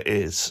what it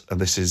is, and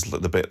this is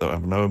the bit that I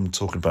know I'm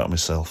talking about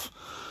myself,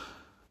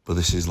 but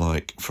this is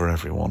like for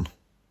everyone.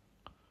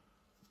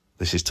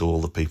 This is to all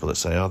the people that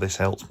say, oh, this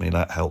helps me,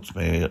 that helps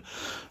me.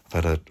 I've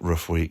had a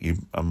rough week.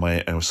 I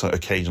might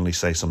occasionally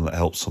say something that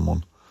helps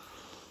someone.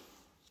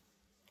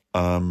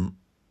 I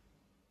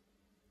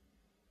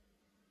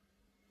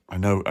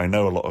know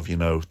a lot of you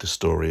know the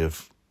story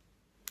of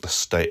the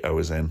state I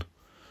was in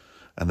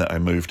and that I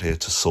moved here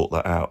to sort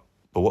that out.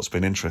 But what's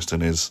been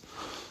interesting is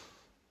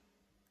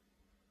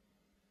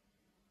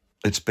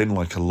it's been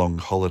like a long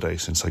holiday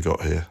since I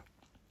got here.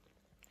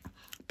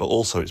 But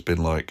also it's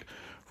been like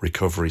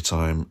recovery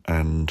time,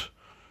 and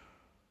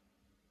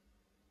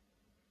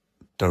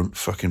don't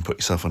fucking put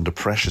yourself under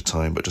pressure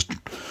time, but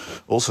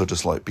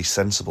just like be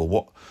sensible.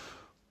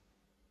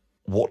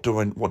 What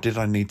did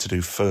I need to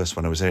do first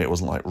when I was here? It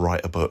wasn't like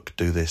write a book,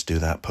 do this, do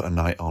that, put a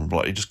night on.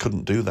 But you just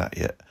couldn't do that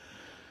yet.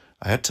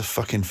 I had to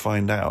fucking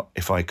find out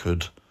if I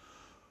could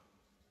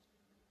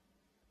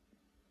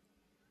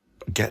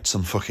get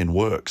some fucking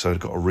work, so I'd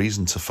got a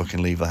reason to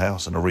fucking leave the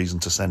house and a reason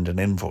to send an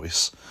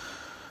invoice.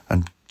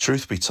 And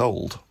truth be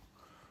told,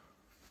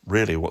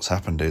 really what's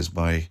happened is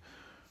my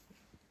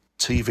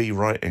TV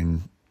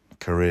writing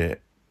career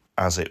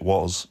as it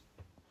was,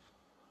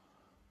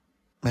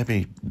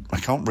 maybe I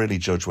can't really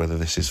judge whether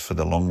this is for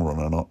the long run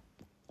or not,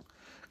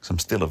 because I'm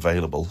still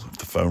available if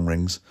the phone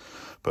rings.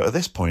 But at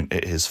this point,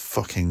 it is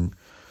fucking,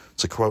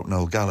 to quote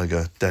Noel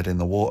Gallagher, dead in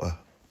the water.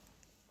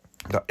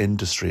 That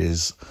industry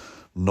is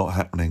not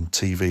happening.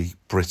 TV,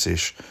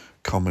 British,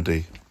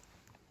 comedy.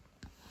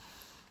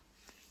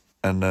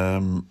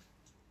 And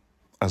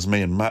as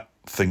me and Matt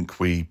think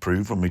we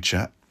prove when we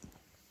chat,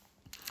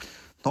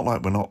 not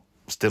like we're not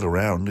still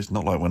around. It's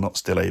not like we're not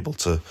still able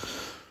to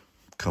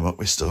come up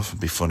with stuff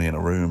and be funny in a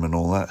room and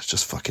all that. It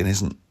just fucking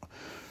isn't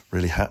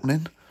really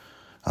happening.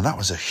 And that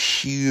was a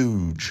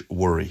huge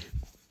worry.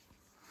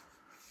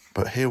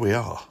 But here we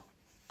are.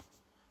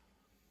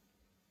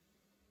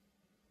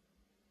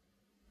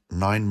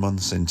 9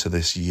 months into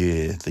this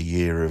year, the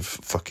year of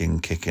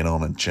fucking kicking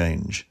on and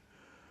change.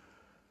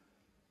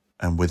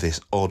 And with this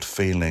odd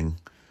feeling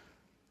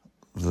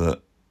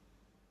that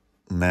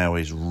now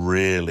is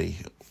really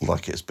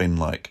like it's been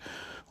like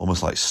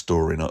almost like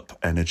storing up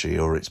energy,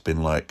 or it's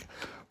been like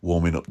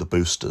warming up the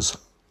boosters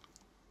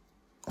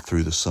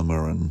through the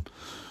summer and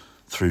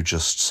through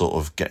just sort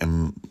of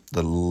getting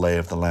the lay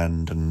of the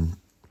land and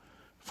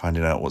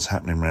finding out what's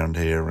happening around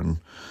here and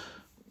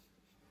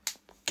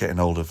getting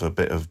hold of a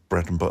bit of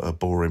bread and butter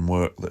boring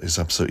work that is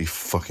absolutely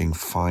fucking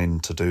fine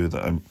to do,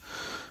 that I'm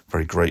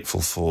very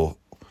grateful for.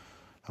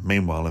 And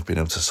meanwhile, I've been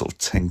able to sort of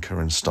tinker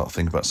and start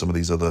thinking about some of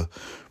these other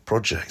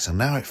projects, and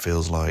now it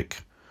feels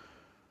like,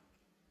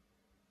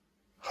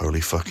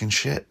 holy fucking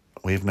shit,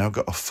 we've now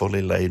got a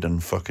fully laden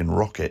fucking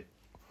rocket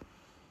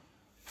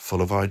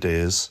full of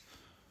ideas,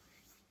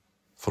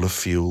 full of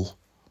fuel.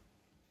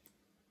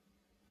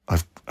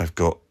 I've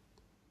got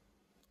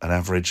an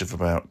average of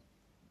about,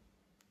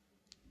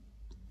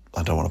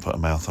 I don't want to put a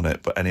mouth on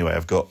it, but anyway,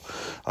 I've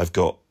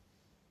got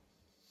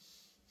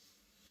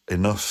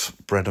enough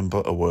bread and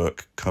butter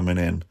work coming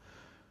in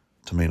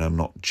to mean I'm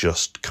not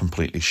just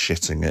completely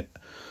shitting it,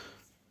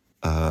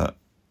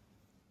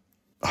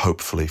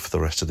 hopefully for the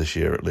rest of this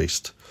year at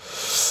least.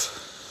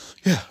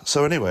 Yeah,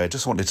 so anyway, I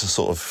just wanted to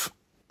sort of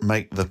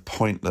make the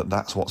point that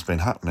that's what's been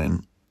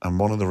happening, and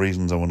one of the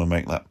reasons I want to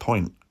make that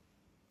point,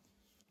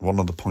 one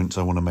of the points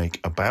I want to make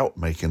about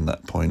making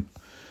that point,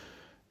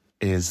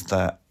 is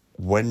that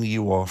when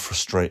you are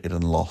frustrated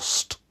and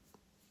lost,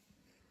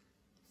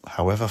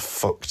 however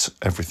fucked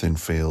everything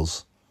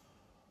feels,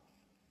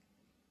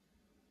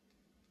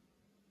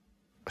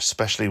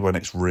 especially when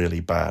it's really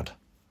bad,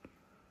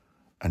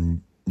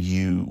 and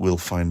you will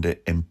find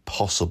it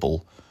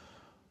impossible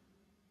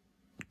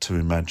to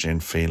imagine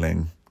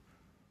feeling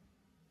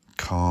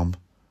calm,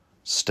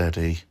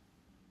 steady,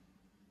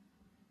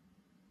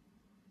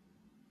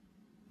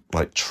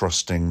 like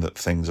trusting that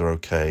things are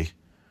okay,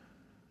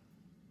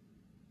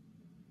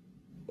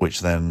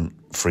 which then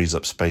frees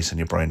up space in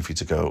your brain for you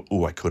to go,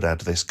 oh, I could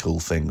add this cool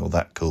thing or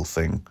that cool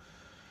thing.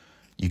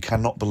 You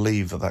cannot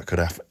believe that that could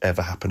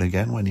ever happen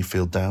again when you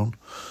feel down,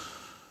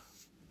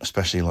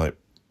 especially like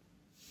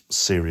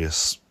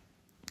serious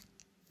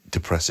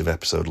depressive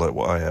episode like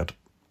what I had.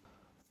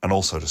 And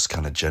also just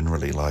kind of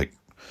generally like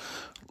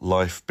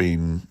life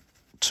being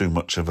too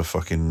much of a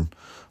fucking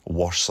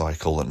wash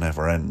cycle that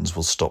never ends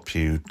will stop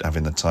you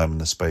having the time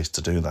and the space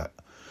to do that.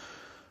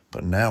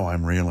 But now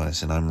I'm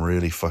realising I'm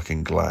really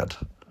fucking glad.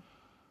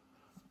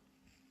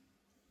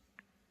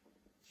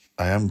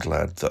 I am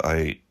glad that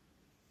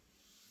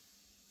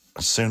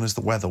as soon as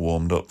the weather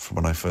warmed up from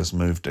when I first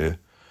moved here,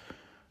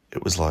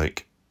 it was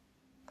like,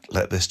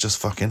 let this just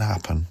fucking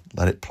happen.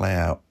 Let it play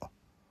out.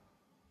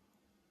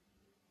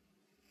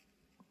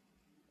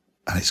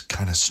 And it's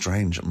kind of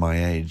strange at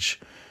my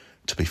age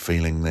to be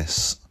feeling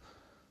this,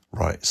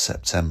 right,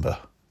 September.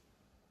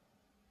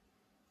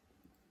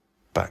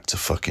 Back to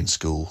fucking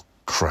school.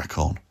 Crack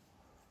on.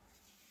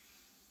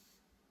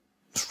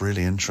 It's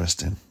really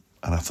interesting,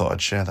 and I thought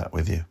I'd share that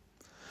with you.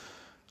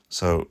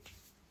 So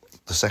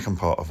the second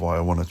part of what I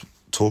want to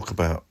talk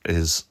about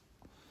is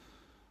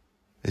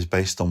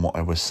based on what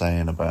I was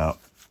saying about,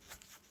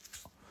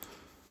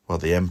 well,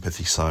 the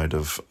empathy side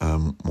of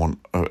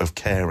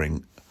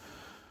caring,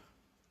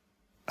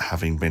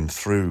 having been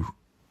through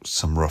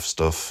some rough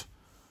stuff,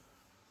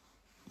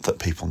 that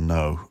people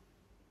know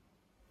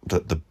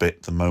that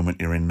the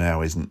moment you're in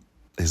now isn't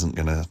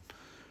gonna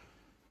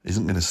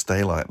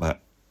stay like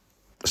that,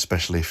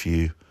 especially if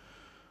you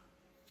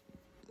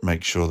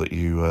make sure that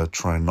you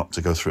try not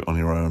to go through it on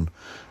your own,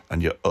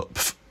 and you're up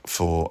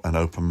for and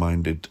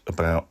open-minded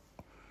about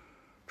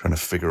trying to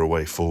figure a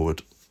way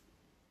forward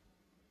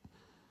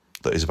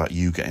that is about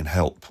you getting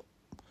help,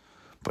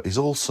 but is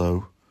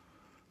also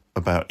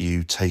about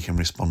you taking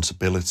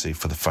responsibility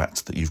for the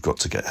fact that you've got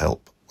to get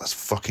help. That's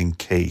fucking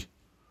key.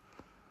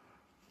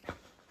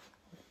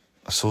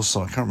 I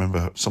can't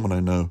remember, someone I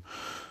know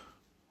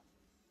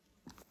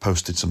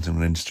posted something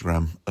on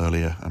Instagram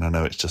earlier, and I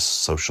know it's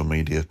just social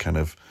media kind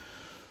of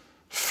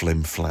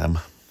flim-flam,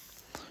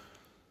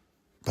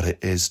 but it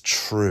is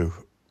true.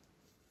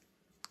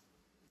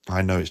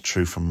 I know it's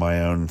true from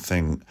my own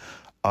thing.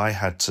 I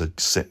had to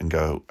sit and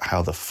go,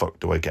 how the fuck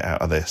do I get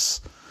out of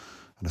this?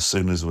 And as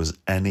soon as there was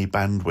any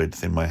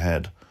bandwidth in my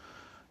head,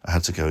 I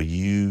had to go,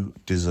 you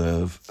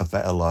deserve a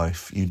better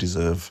life. You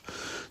deserve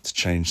to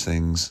change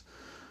things.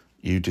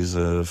 You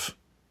deserve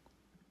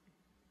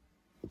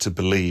to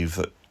believe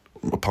that,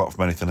 apart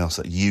from anything else,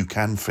 that you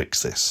can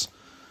fix this.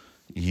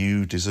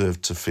 You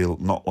deserve to feel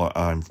not like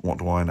what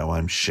do I know,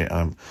 I'm shit,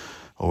 I'm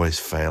always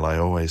fail, I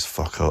always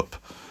fuck up.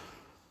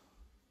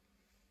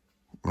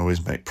 I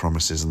always make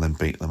promises and then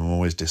beat them. I'm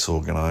always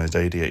disorganised.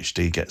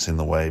 ADHD gets in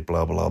the way,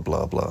 blah, blah,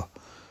 blah, blah.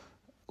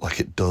 like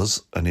it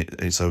does, and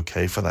it's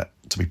okay for that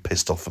to be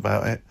pissed off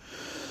about it.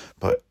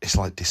 But it's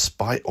like,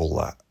 despite all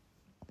that,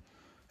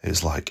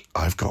 it's like,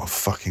 I've got to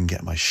fucking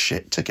get my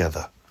shit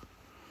together.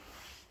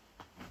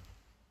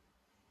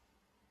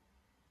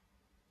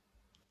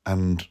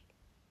 And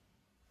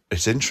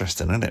it's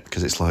interesting, isn't it?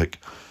 Because it's like,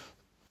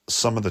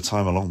 some of the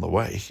time along the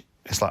way,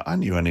 it's like, I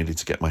knew I needed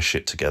to get my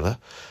shit together,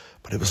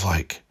 but it was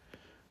like,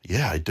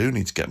 yeah, I do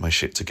need to get my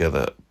shit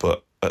together,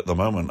 but at the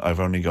moment, I've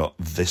only got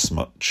this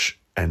much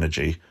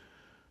energy.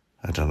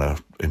 I don't know,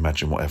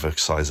 imagine whatever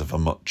size of a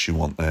much you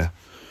want there.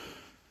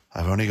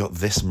 I've only got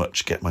this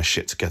much get my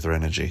shit together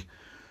energy.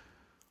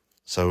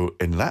 So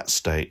in that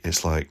state,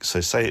 it's like,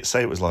 so say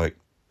it was like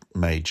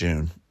May,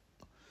 June.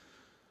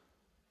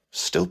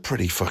 Still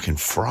pretty fucking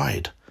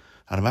fried.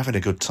 And I'm having a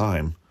good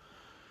time.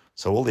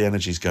 So all the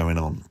energy's going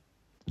on,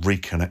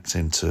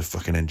 reconnecting to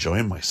fucking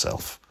enjoying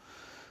myself.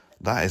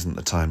 That isn't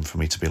the time for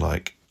me to be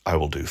like, I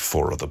will do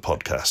 4 other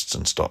podcasts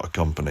and start a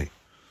company.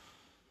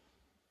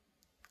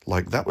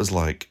 Like, that was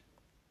like,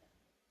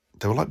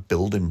 they were like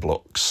building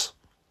blocks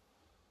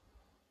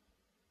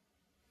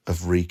of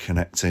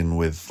reconnecting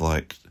with,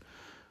 like,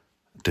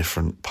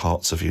 different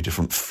parts of you,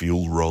 different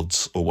fuel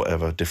rods or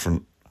whatever,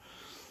 different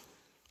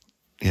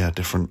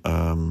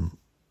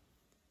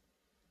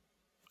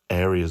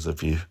areas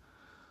of you.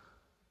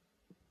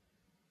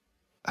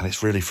 And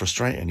it's really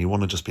frustrating. You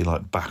want to just be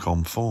like back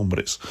on form, but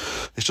it's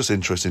just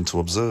interesting to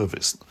observe.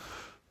 It's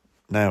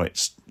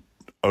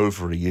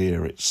over a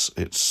year.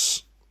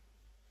 It's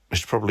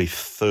probably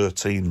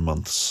 13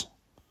 months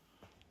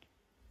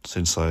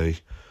since I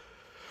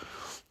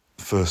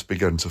first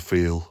began to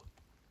feel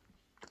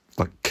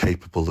like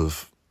capable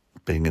of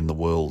being in the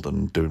world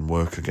and doing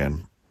work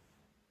again.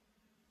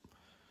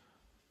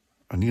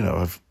 And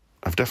I've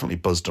definitely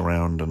buzzed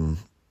around and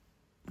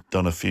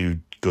done a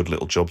few good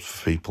little jobs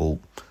for people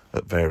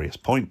at various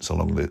points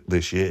along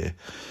this year.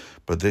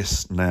 But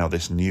this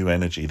new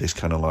energy, this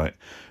kind of like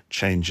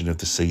changing of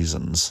the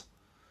seasons,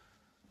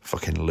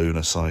 fucking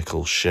lunar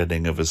cycle,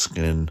 shedding of a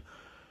skin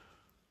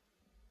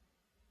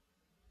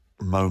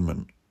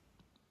moment.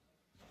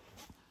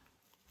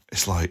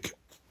 It's like,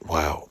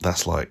 wow,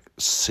 that's like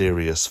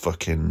serious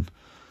fucking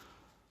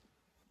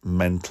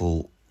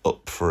mental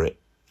up for it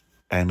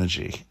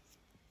energy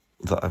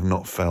that I've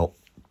not felt.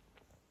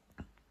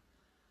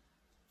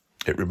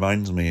 It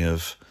reminds me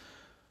of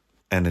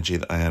energy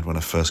that I had when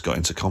I first got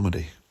into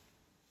comedy.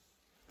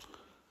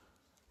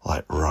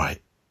 Like, right,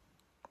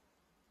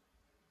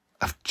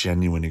 I've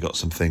genuinely got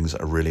some things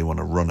that I really want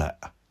to run at.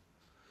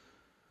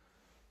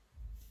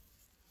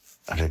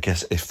 And I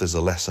guess if there's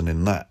a lesson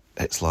in that,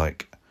 it's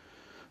like,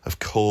 of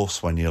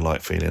course, when you're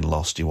like feeling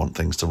lost, you want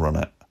things to run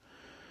at.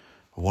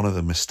 One of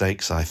the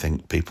mistakes I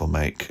think people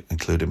make,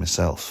 including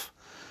myself,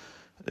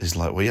 is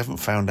like, well, you haven't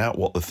found out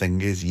what the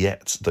thing is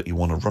yet that you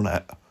want to run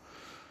at.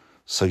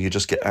 So you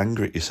just get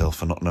angry at yourself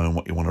for not knowing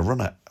what you want to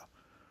run at.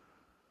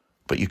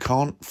 But you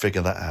can't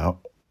figure that out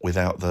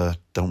without the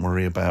don't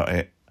worry about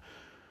it,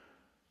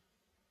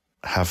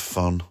 have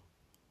fun,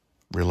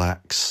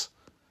 relax,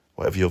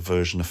 whatever your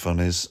version of fun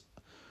is.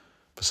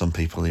 For some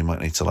people, you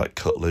might need to like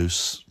cut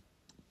loose,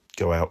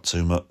 go out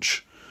too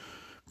much,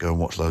 go and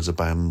watch loads of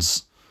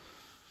bands,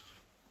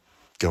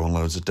 go on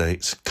loads of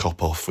dates,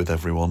 cop off with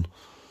everyone,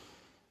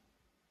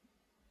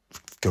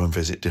 go and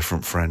visit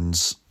different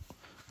friends,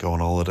 go on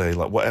holiday,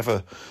 like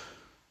whatever.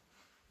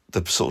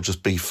 The sort of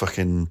just be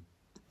fucking,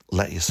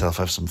 let yourself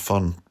have some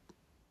fun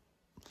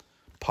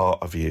part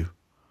of you.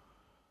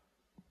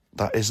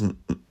 That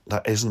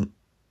isn't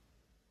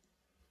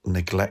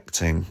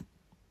neglecting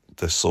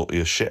the sort of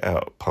your shit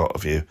out part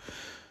of you.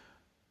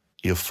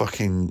 You're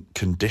fucking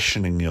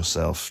conditioning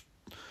yourself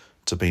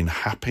to being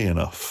happy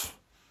enough.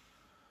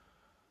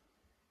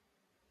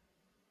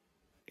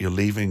 You're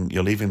leaving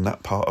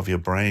that part of your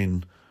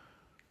brain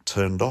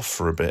turned off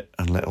for a bit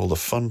and let all the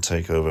fun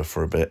take over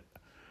for a bit,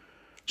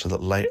 so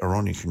that later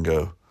on you can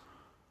go,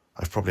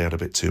 I've probably had a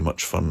bit too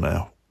much fun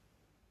now.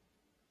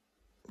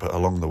 But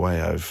along the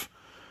way, I've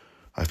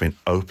been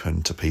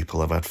open to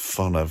people, I've had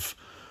fun, I've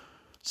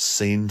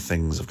seen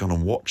things, I've gone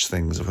and watched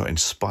things, I've got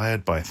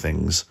inspired by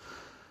things,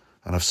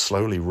 and I've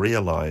slowly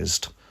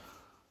realised,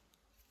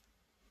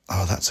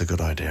 oh, that's a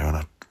good idea, and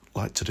I'd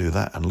like to do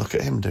that, and look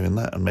at him doing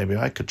that, and maybe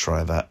I could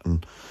try that.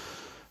 And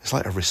it's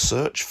like a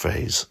research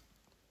phase.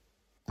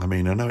 I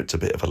mean, I know it's a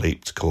bit of a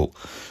leap to call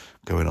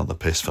going on the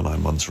piss for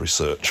 9 months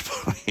research,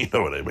 but you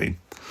know what I mean.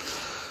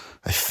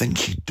 I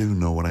think you do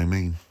know what I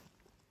mean.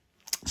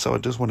 So I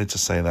just wanted to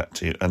say that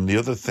to you. And the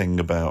other thing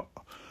that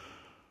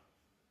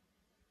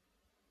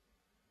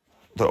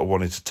I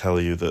wanted to tell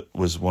you, that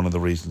was one of the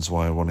reasons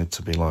why I wanted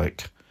to be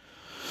like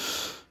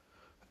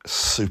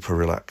super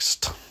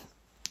relaxed,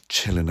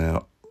 chilling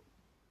out,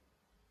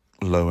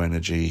 low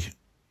energy,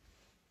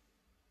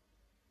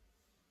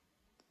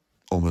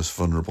 almost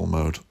vulnerable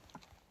mode,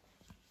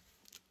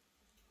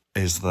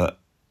 is that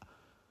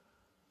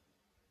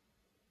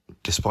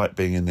despite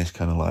being in this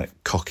kind of like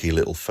cocky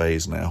little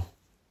phase now,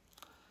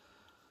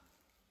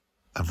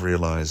 I've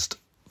realised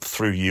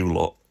through you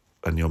lot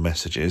and your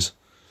messages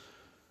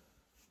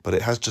But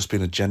it has just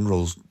been a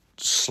general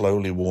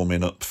slowly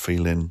warming up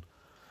feeling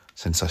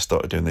since I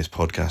started doing this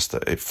podcast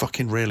that it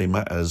fucking really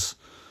matters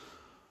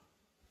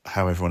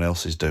how everyone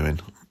else is doing.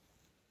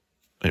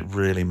 It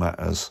really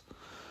matters.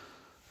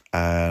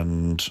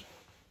 And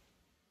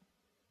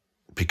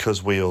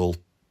because we all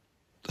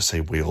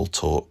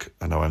talk,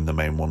 I know I'm the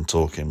main one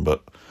talking,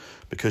 but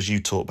because you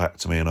talk back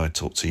to me and I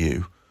talk to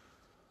you,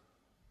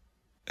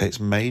 it's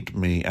made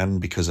me,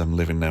 and because I'm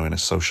living now in a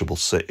sociable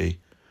city,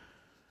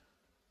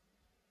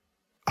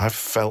 I've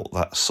felt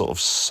that sort of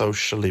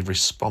socially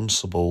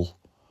responsible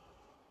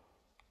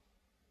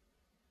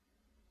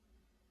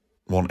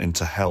wanting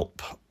to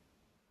help,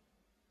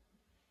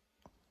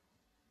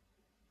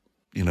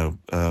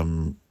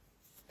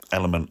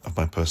 element of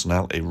my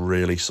personality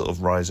really sort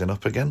of rising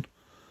up again.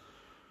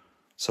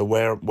 So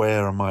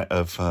where I might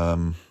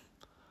have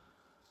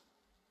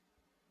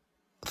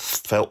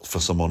felt for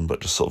someone but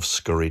just sort of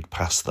scurried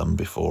past them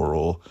before,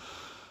 or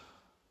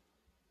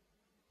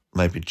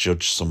maybe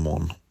judged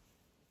someone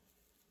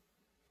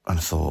and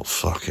thought,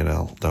 fucking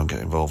hell, don't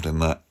get involved in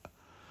that.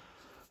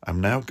 I've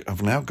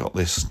now got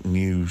this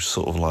new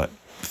sort of like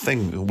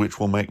thing which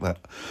will make that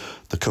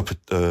the cup of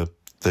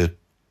the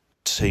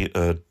tea,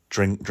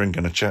 drink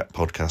and a chat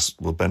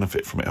podcast will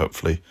benefit from it,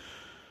 hopefully.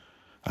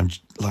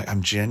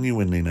 I'm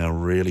genuinely now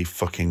really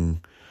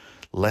fucking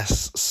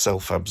less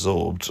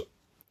self-absorbed,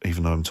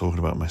 even though I'm talking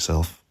about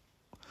myself,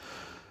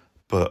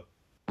 but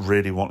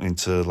really wanting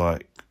to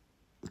like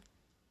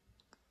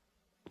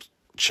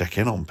check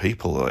in on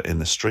people in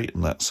the street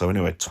and that. So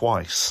anyway,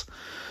 twice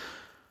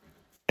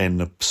in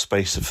the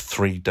space of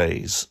 3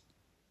 days,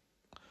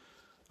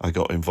 I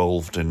got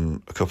involved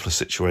in a couple of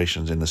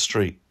situations in the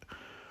street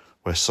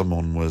where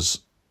someone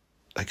was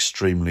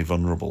extremely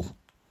vulnerable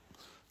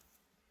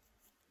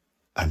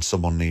and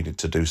someone needed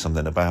to do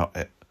something about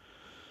it.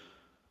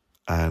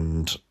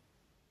 And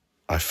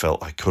I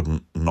felt I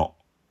couldn't not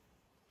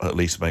at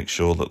least make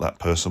sure that that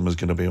person was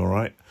going to be all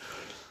right.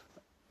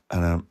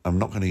 And I'm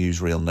not going to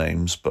use real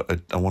names, but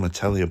I want to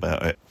tell you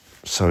about it.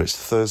 So it's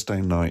Thursday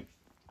night.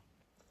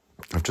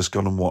 I've just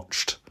gone and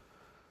watched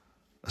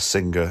a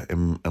singer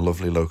in a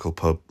lovely local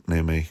pub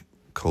near me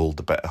called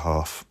The Better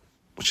Half,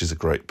 which is a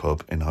great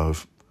pub in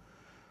Hove.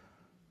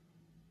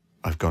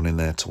 I've gone in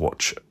there to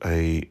watch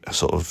a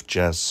sort of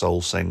jazz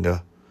soul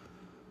singer,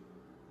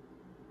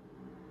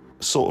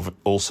 sort of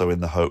also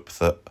in the hope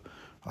that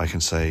I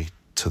can say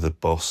to the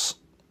boss,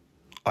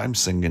 I'm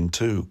singing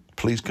too.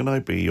 Please can I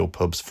be your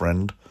pub's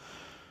friend?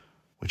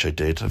 Which I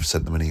did. I've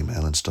sent them an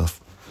email and stuff.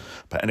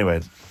 But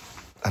anyway,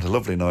 I had a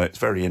lovely night. It's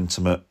very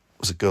intimate. It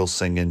was a girl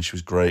singing. She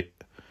was great.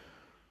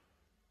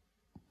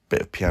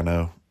 Bit of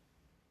piano.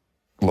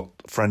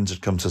 Friends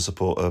had come to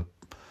support her.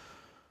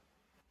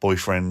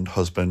 Boyfriend,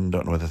 husband,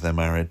 don't know whether they're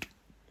married.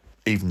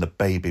 Even the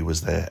baby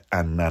was there,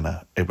 and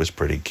Nana. It was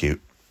pretty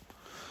cute.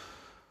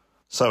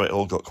 So it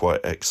all got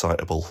quite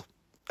excitable.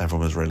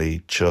 Everyone was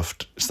really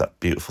chuffed. It's that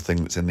beautiful thing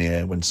that's in the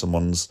air when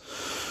someone's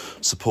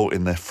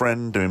supporting their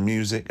friend, doing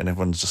music, and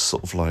everyone's just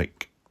sort of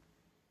like,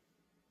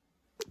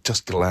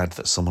 just glad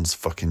that someone's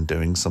fucking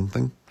doing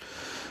something.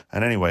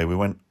 And anyway, we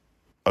went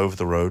over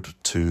the road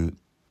to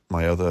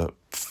my other,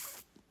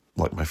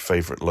 like my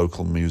favourite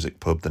local music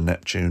pub, the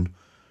Neptune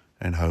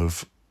in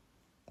Hove,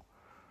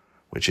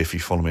 which if you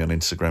follow me on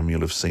Instagram,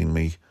 you'll have seen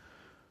me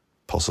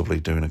possibly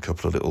doing a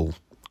couple of little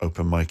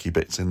open micy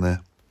bits in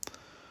there.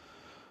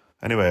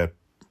 Anyway,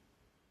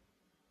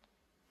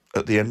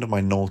 at the end of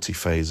my naughty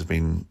phase of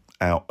being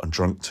out and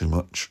drunk too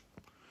much,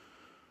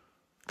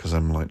 because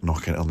I'm like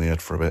knocking it on the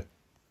head for a bit,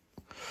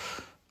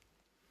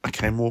 I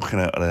came walking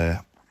out of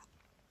there.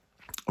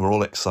 We're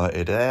all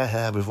excited.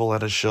 We've all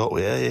had a shot.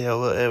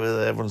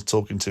 Everyone's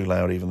talking too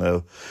loud, even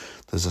though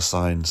there's a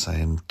sign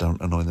saying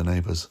don't annoy the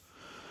neighbours.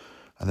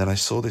 And then I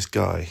saw this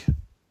guy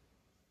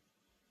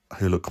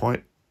who looked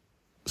quite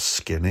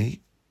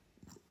skinny.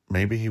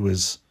 Maybe he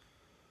was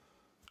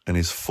in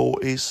his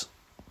 40s,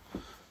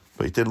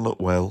 but he didn't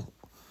look well.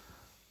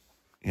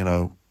 You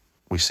know,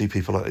 we see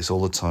people like this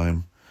all the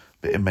time,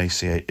 a bit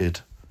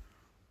emaciated,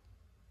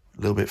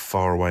 a little bit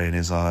far away in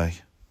his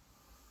eye.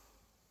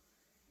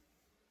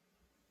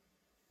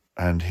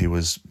 And he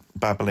was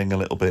babbling a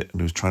little bit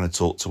and he was trying to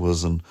talk to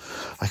us, and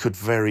I could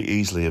very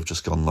easily have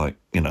just gone like,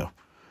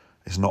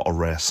 it's not a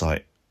rare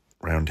sight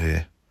round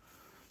here.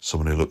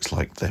 Someone who looks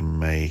like they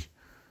may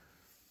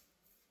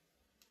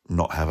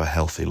not have a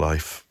healthy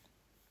life.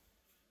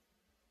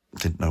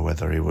 Didn't know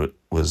whether he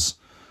was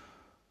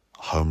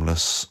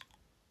homeless.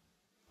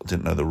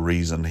 Didn't know the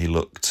reason he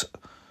looked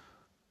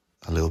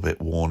a little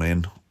bit worn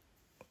in,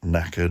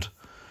 knackered.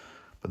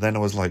 But then I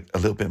was like a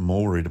little bit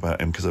more worried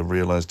about him because I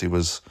realised he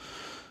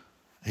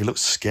looked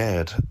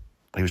scared.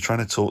 He was trying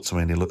to talk to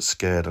me and he looked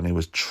scared and he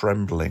was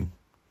trembling.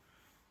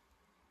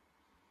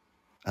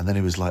 And then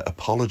he was like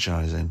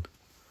apologising.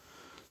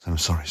 I'm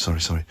sorry.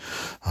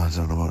 I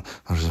don't know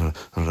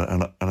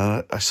what.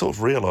 And I sort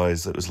of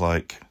realised that it was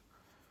like,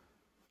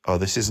 oh,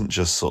 this isn't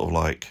just sort of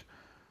like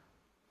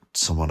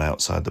someone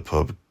outside the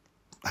pub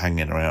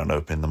hanging around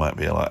hoping there might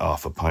be like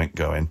half a pint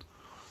going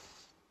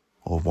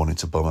or wanting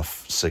to bum a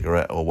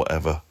cigarette or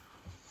whatever.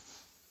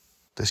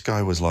 This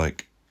guy was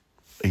like,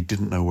 he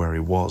didn't know where he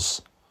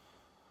was.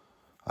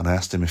 And I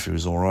asked him if he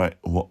was all right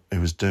and what he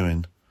was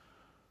doing.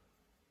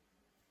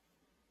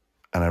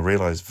 And I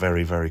realised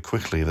very, very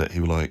quickly that he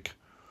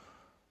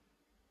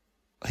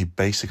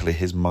basically,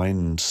 his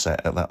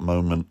mindset at that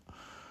moment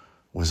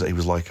was that he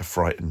was like a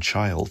frightened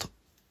child,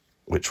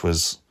 which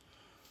was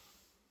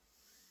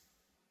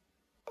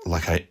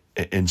like,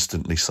 it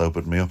instantly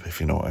sobered me up,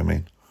 if you know what I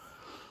mean.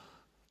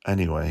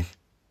 Anyway,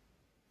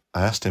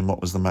 I asked him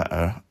what was the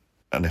matter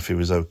and if he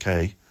was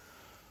okay.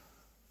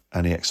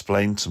 And he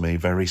explained to me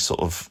very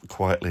sort of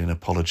quietly and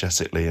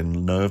apologetically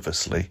and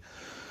nervously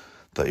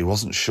that he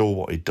wasn't sure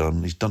what he'd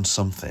done. He's done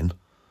something.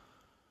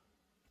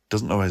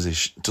 Doesn't know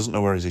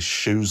where his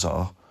shoes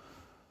are.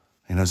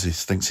 He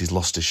thinks he's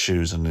lost his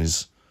shoes and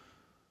his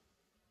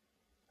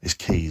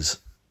keys.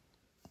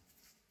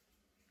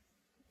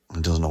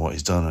 He doesn't know what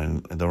he's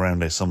done, and they're around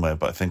here somewhere,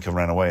 but I think I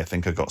ran away. I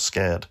think I got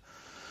scared.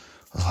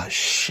 I was like,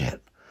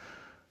 shit.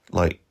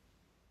 Like,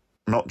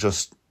 not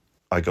just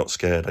I got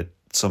scared,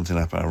 something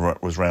happened, I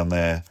was around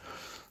there.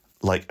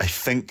 Like, I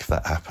think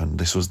that happened.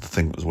 This was the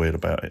thing that was weird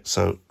about it.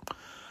 So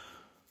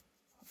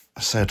I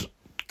said,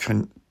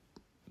 do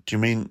you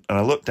mean... And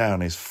I looked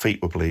down, his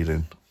feet were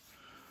bleeding,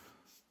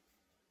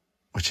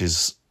 which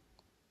is,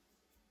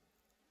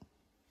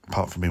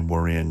 apart from being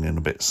worrying and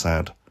a bit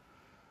sad,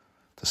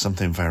 there's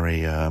something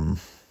very...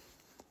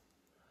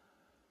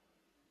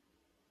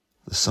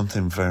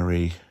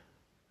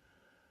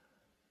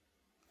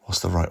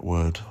 what's the right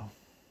word?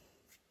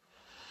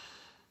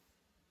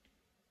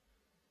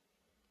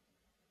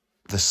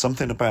 There's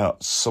something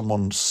about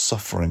someone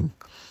suffering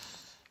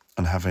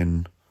and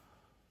having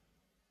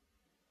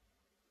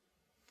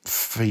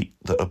feet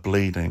that are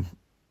bleeding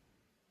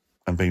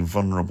and being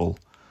vulnerable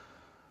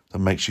that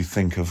makes you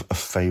think of a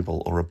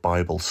fable or a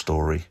Bible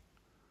story,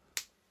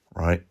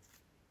 right?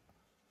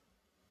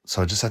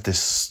 So I just had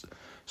this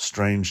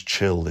strange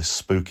chill, this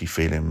spooky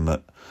feeling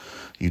that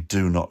you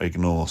do not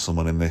ignore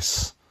someone in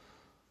this.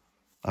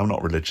 I'm not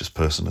a religious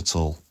person at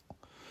all,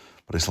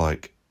 but it's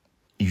like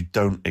you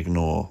don't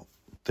ignore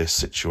this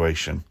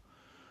situation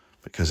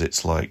because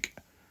it's like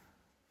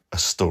a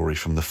story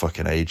from the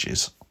fucking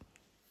ages,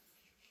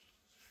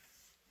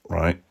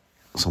 right?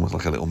 It's almost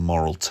like a little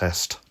moral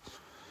test.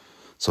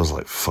 So I was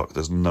like, fuck,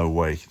 there's no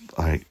way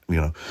So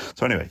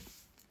anyway,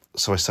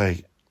 so I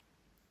say,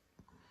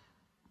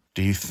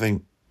 do you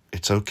think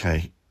it's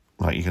okay?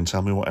 Like, you can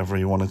tell me whatever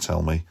you want to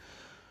tell me.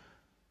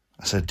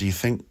 I said, do you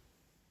think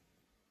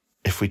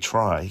if we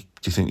try,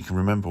 do you think you can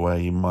remember where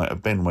you might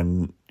have been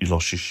when you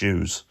lost your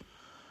shoes?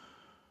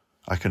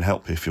 I can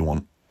help you if you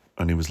want.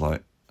 And he was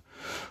like,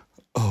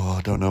 oh,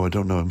 I don't know.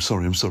 I'm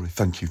sorry.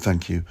 Thank you.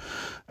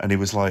 And he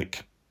was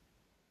like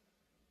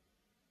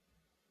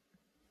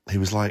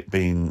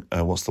being,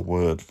 what's the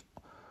word?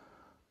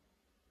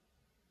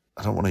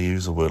 I don't want to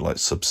use a word like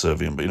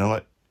subservient, but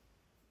like,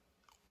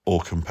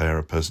 or compare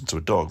a person to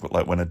a dog, but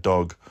like when a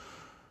dog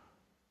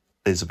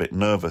is a bit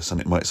nervous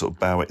and it might sort of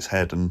bow its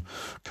head and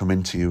come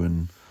into you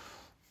and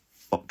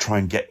try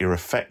and get your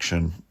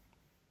affection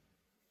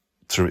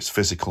through its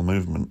physical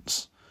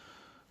movements.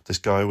 This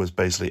guy was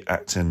basically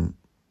acting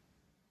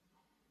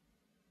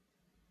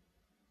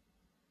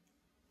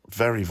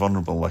very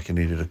vulnerable, like he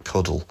needed a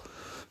cuddle.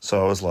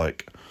 So I was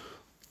like,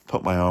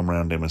 put my arm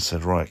around him and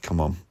said, right, come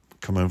on,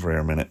 come over here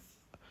a minute.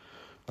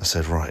 I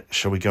said, right,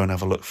 shall we go and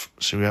have a look?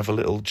 Shall we have a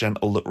little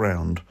gentle look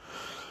round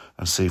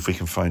and see if we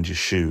can find your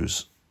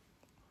shoes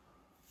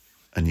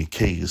and your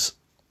keys?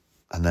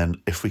 And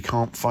then if we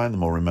can't find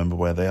them or remember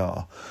where they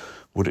are,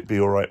 would it be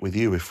all right with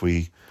you if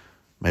we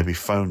maybe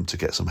phone to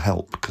get some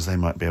help? Because they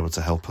might be able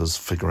to help us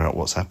figure out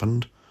what's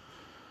happened.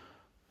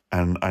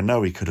 And I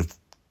know he could have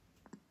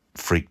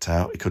freaked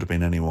out. It could have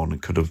been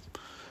anyone.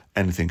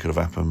 Anything could have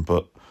happened.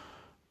 But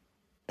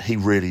he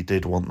really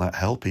did want that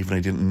help. Even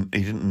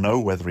he didn't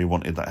know whether he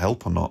wanted that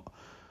help or not.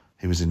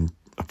 He was in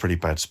a pretty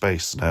bad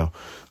space. Now,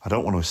 I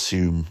don't want to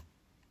assume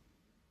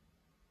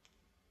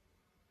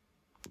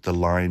the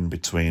line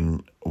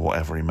between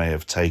whatever he may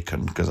have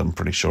taken, because I'm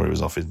pretty sure he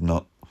was off his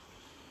nut,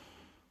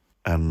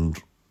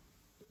 and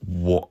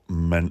what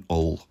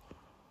mental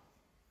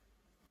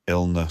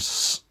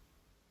illness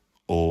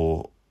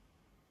or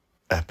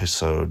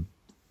episode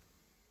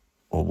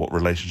or what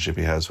relationship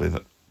he has with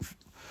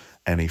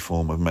any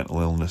form of mental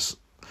illness.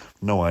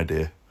 No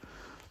idea.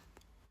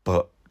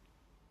 But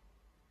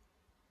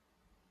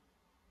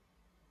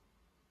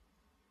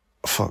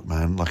fuck,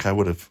 man, like I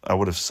would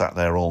have sat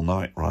there all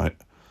night, right?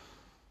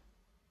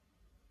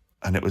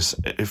 And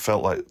it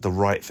felt like the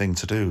right thing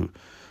to do,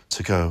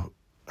 to go,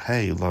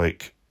 hey,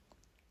 like,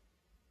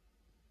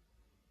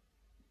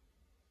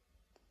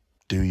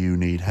 do you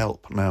need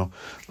help? Now,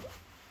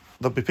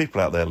 there'll be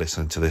people out there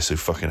listening to this who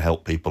fucking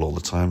help people all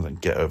the time. Then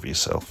get over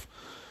yourself.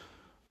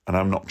 And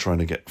I'm not trying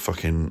to get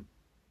fucking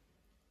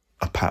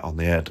a pat on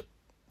the head,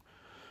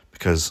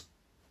 because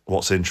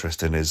what's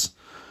interesting is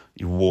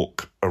you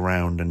walk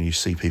around and you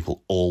see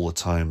people all the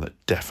time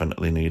that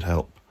definitely need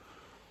help.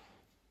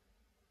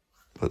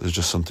 But there's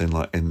just something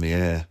like in the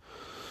air.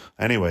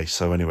 Anyway,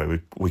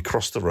 we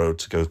crossed the road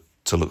to go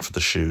to look for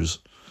the shoes.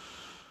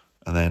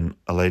 And then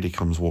a lady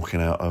comes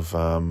walking out of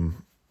a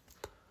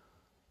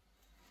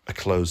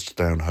closed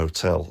down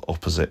hotel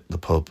opposite the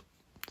pub.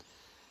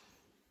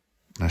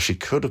 Now, she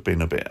could have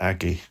been a bit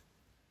aggy.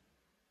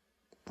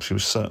 She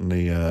was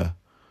certainly...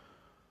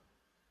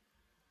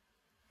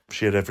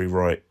 she had every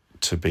right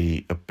to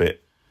be a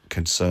bit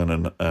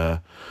concerned and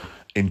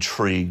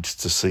intrigued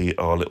to see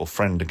our little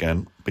friend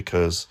again,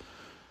 because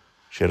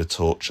she had a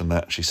torch and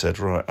that. She said,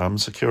 right, I'm a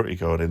security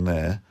guard in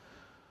there.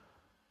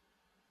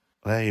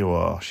 There you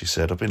are, she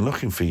said. I've been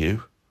looking for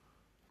you,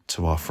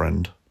 to our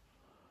friend.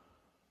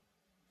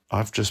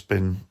 I've just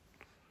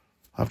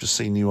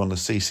seen you on the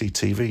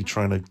CCTV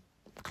trying to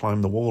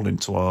climb the wall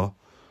into our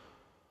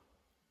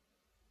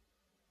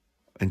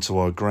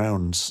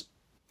grounds.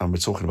 And we're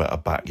talking about a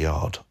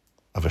backyard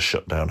of a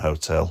shut-down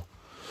hotel.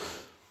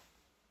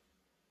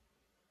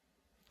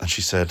 And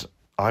she said,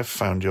 I've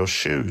found your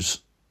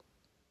shoes.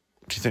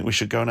 Do you think we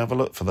should go and have a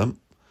look for them?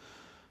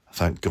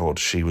 Thank God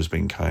she was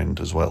being kind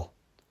as well.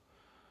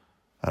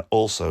 And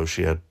also,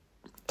 she had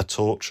a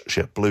torch,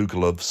 she had blue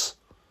gloves,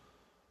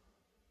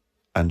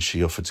 and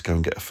she offered to go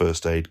and get a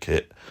first aid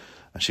kit.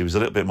 And she was a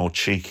little bit more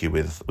cheeky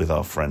with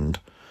our friend,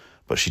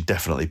 but she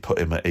definitely put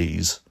him at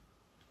ease.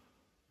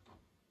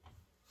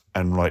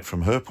 And right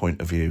from her point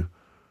of view,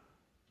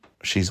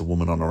 she's a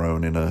woman on her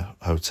own in a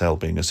hotel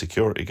being a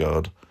security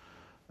guard,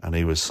 and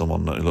he was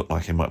someone that looked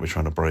like he might be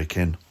trying to break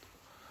in.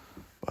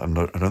 But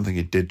I don't think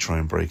he did try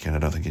and break in. I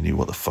don't think he knew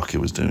what the fuck he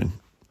was doing.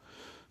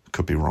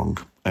 Could be wrong.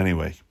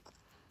 Anyway,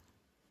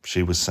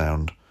 she was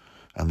sound.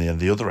 And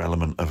the other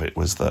element of it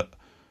was that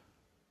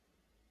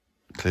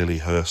clearly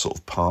her sort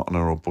of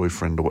partner or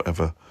boyfriend or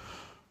whatever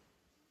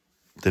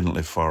didn't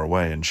live far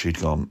away, and she'd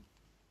gone,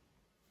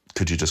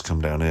 could you just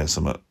come down here?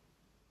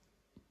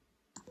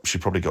 She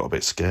probably got a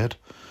bit scared.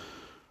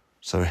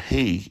 So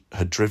he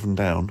had driven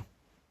down,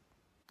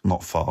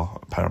 not far,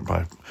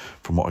 apparently,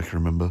 from what I can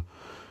remember,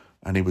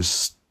 and he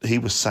was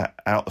sat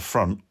out the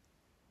front,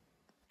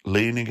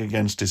 leaning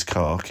against his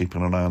car,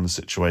 keeping an eye on the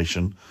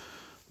situation,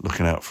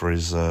 looking out for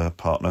his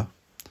partner.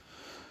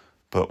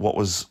 But what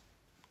was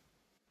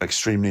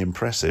extremely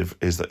impressive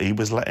is that he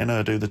was letting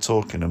her do the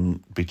talking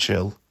and be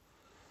chill.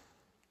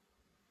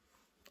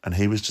 And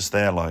he was just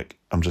there like,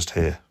 I'm just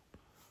here.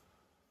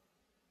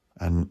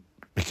 And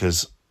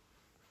because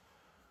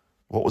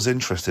what was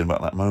interesting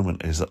about that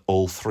moment is that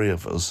all three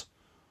of us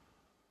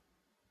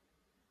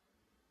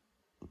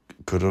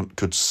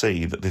could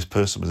see that this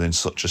person was in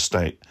such a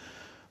state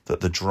that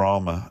the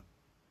drama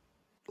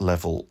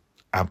level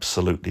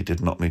absolutely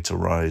did not need to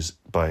rise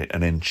by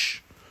an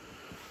inch.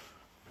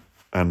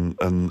 And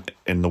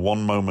in the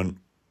one moment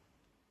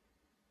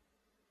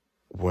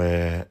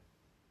where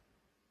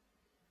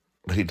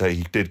he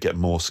did get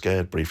more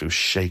scared briefly, he was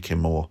shaking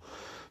more.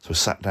 So he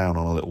sat down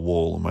on a little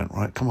wall and went,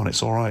 right, come on,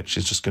 it's all right.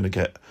 She's just going to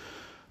get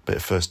a bit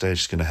of first aid.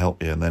 She's going to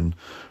help you. And then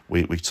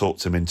we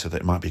talked him into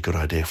that it might be a good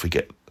idea if we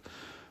get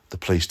the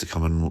police to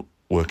come and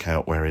work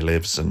out where he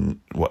lives and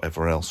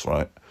whatever else,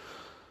 right?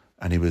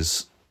 And he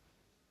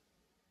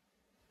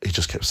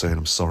just kept saying,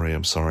 I'm sorry.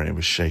 And he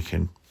was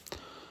shaking.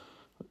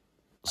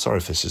 Sorry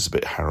if this is a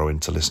bit harrowing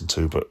to listen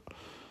to, but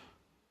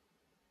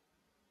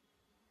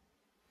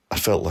I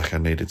felt like I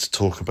needed to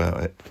talk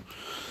about it.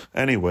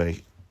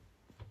 Anyway,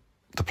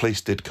 the police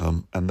did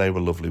come, and they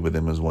were lovely with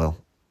him as well.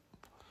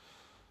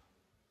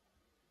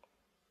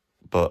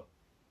 But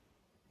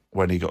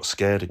when he got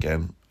scared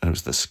again, and it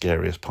was the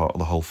scariest part of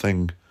the whole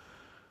thing,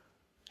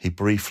 he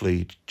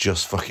briefly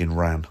just fucking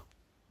ran.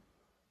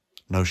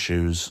 No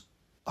shoes,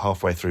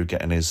 halfway through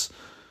getting his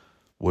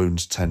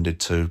wounds tended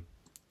to.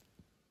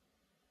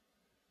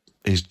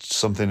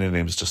 Something in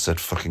him just said,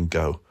 fucking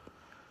go.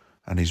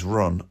 And he's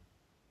run,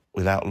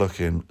 without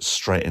looking,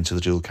 straight into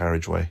the dual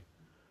carriageway.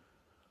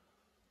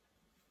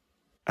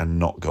 And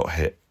not got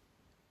hit.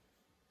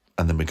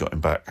 And then we got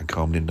him back and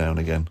calmed him down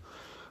again.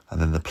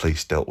 And then the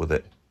police dealt with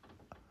it.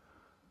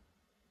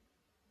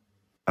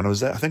 And I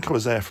think I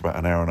was there for about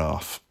an hour and a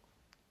half.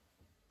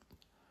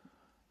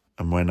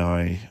 And when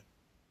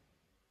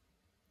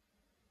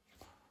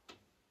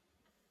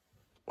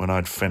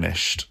I'd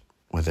finished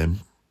with him,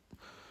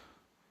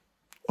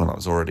 I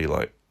was already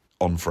like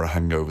on for a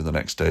hangover the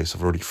next day, so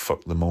I've already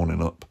fucked the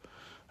morning up,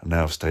 and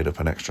now I've stayed up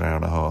an extra hour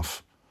and a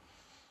half.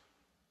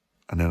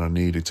 And then I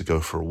needed to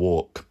go for a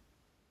walk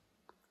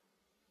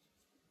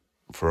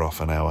for half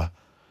an hour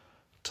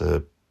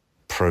to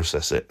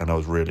process it, and I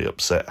was really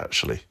upset,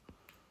 actually.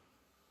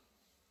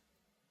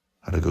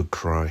 Had a good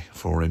cry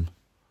for him.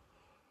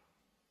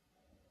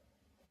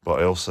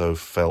 But I also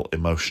felt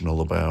emotional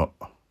about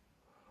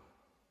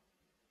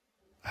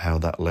how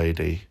that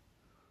lady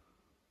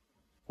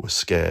was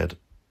scared,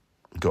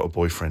 got a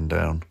boyfriend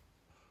down,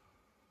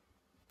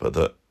 but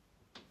that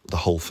the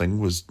whole thing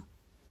was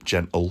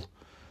gentle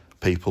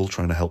people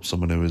trying to help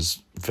someone who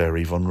was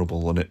very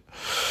vulnerable, and it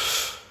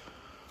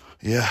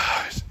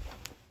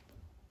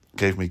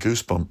gave me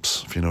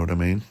goosebumps, if you know what I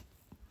mean.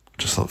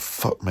 Just thought,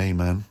 fuck me,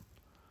 man.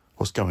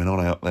 What's going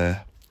on out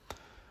there?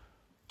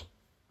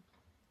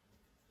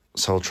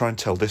 So I'll try and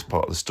tell this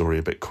part of the story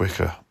a bit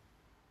quicker.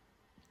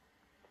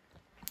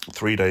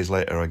 3 days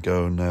later, I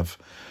go and have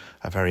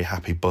a very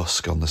happy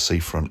busk on the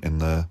seafront in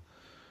the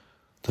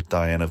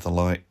dying of the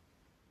light.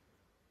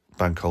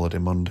 Bank holiday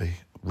Monday.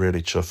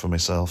 Really chuffed for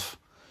myself.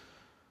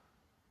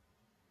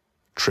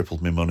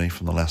 Tripled my money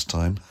from the last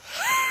time.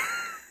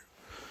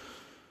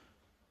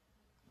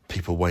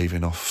 People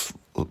waving off,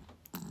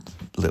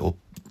 little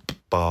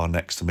bar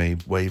next to me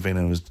waving,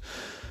 and was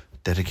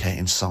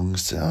dedicating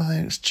songs to, oh,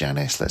 it's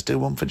Janice, let's do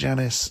one for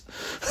Janice.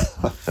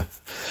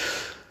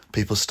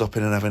 People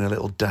stopping and having a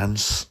little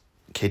dance.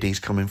 Kiddies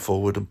coming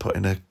forward and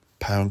putting a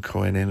 £1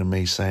 coin in, and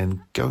me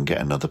saying, go and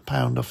get another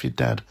 £1 off your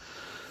dad.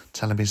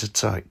 Tell him he's a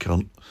tight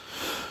cunt.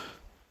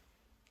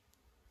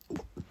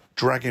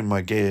 Dragging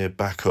my gear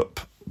back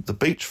up the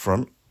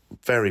beachfront,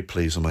 very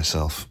pleased with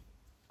myself.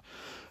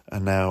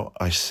 And now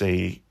I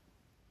see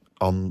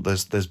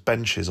there's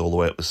benches all the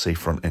way up the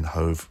seafront in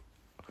Hove.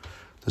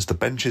 There's the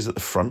benches at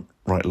the front,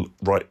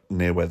 right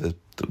near where the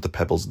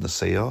pebbles in the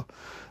sea are,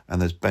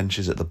 and there's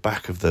benches at the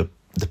back of the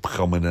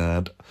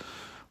promenade,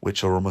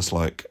 which are almost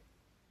like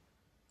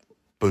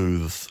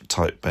booth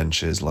type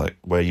benches, like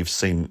where if you've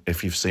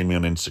seen me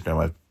on Instagram,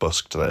 I've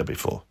busked there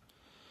before.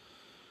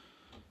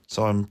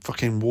 So I'm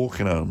fucking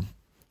walking home.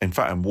 In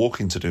fact, I'm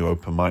walking to do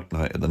open mic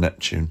night at the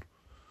Neptune.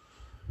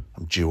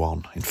 I'm due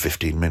on in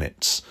 15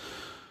 minutes.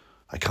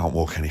 I can't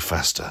walk any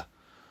faster.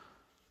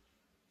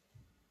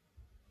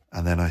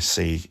 And then I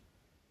see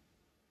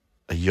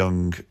a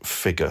young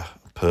figure,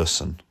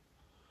 person,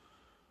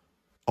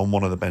 on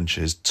one of the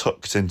benches,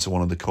 tucked into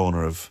one of the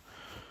corner of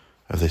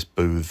this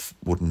booth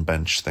wooden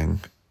bench thing.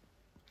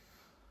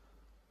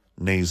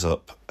 Knees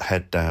up,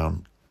 head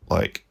down,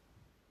 like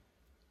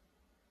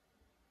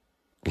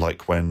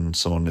when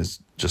someone is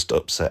just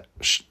upset,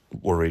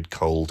 worried,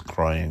 cold,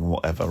 crying,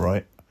 whatever,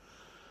 right?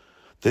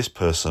 This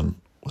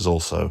person was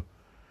also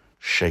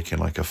shaking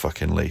like a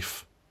fucking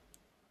leaf.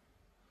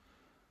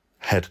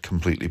 Head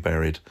completely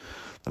buried.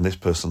 And this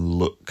person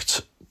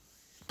looked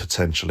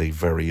potentially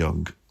very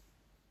young.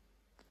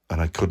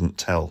 And I couldn't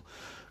tell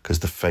because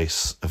the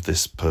face of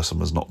this person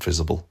was not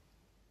visible.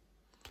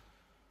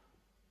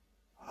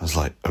 I was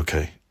like,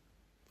 okay,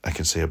 I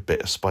can see a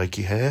bit of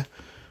spiky hair.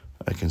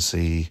 I can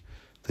see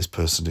this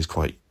person is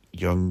quite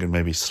young and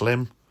maybe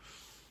slim.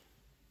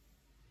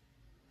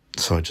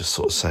 So I just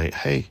sort of say,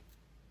 hey,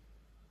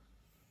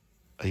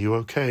 are you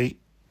okay?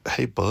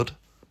 Hey, bud.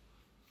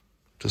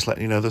 Just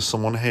letting you know there's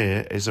someone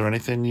here. Is there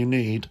anything you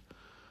need?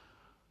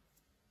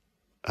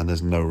 And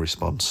there's no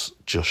response,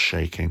 just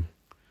shaking.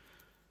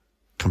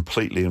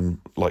 Completely,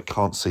 like,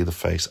 can't see the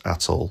face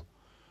at all.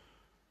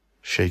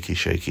 Shaky,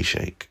 shaky,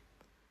 shake.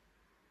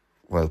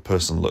 Well, the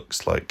person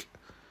looks like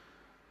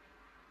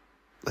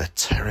they're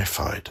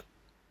terrified.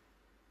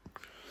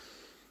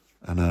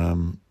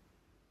 And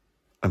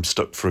I'm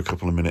stuck for a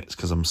couple of minutes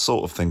because I'm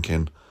sort of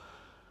thinking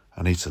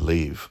I need to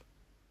leave.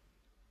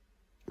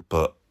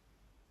 But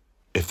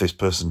if this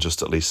person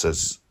just at least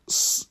says,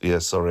 yeah,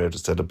 sorry, I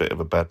just had a bit of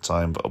a bad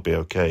time, but I'll be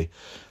okay,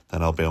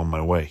 then I'll be on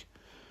my way.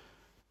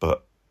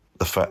 But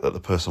the fact that the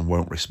person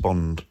won't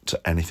respond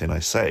to anything I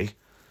say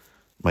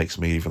makes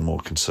me even more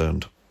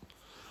concerned.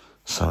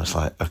 So it's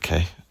like,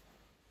 okay,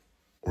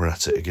 we're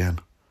at it again.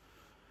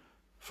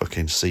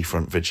 Fucking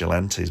seafront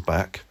vigilante's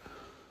back.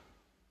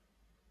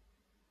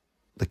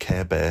 The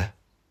Care Bear,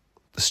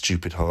 the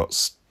Stupid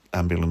Hearts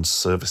ambulance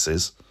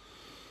services.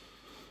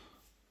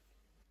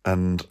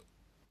 And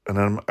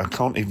I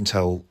can't even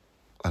tell,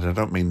 and I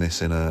don't mean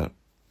this in a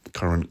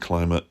current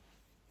climate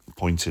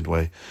pointed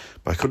way,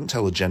 but I couldn't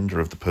tell the gender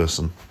of the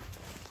person.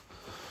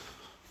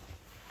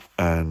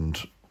 And,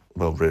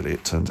 well, really,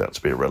 it turns out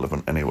to be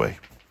irrelevant anyway.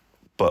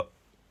 But,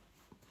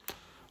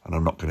 and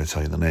I'm not going to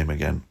tell you the name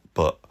again,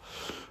 but,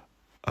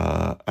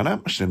 and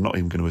I'm actually not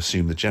even going to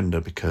assume the gender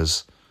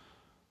because,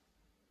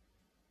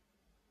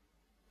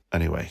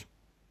 anyway,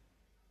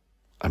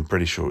 I'm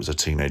pretty sure it was a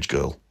teenage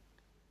girl,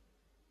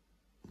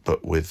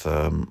 but with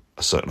a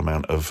certain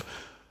amount of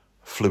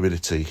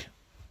fluidity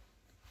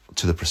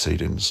to the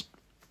proceedings.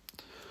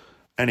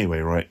 Anyway,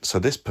 right, so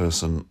this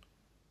person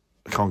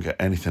can't get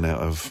anything out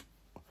of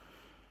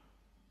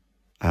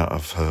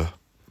her,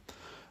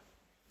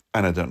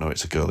 and I don't know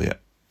it's a girl yet.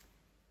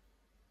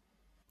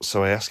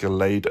 So I ask a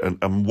lady, and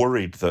I'm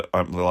worried that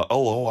I'm like,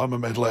 oh, I'm a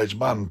middle-aged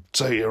man,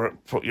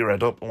 put your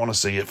head up, I want to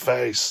see your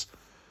face.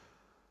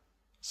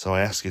 So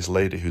I ask this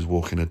lady who's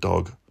walking a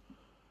dog,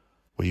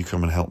 will you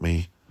come and help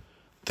me?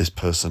 This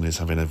person is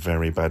having a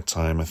very bad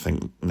time, I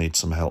think needs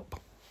some help.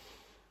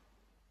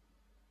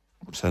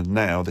 So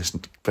now this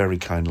very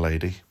kind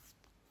lady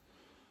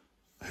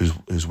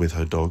who's with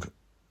her dog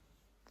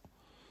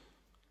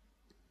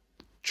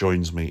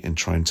joins me in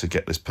trying to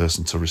get this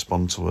person to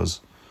respond to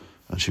us,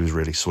 and she was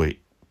really sweet.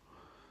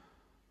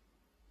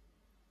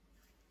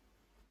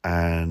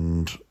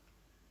 And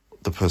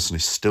the person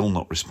is still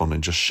not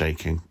responding, just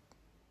shaking.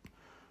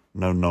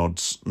 No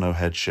nods, no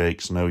head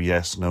shakes, no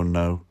yes, no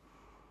no.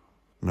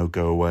 No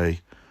go away,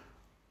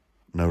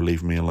 no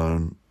leave me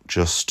alone,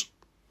 just,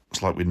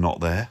 it's like we're not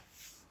there.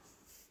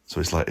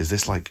 So it's like, is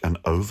this like an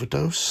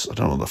overdose? I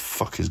don't know what the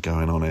fuck is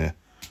going on here.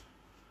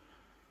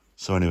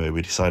 So anyway,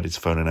 we decided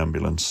to phone an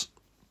ambulance.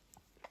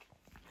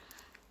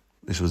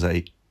 This was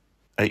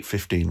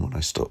 8:15 when I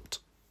stopped.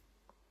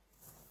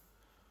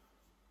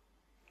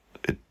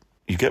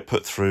 You get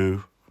put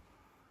through,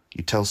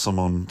 you tell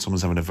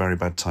someone's having a very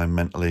bad time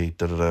mentally,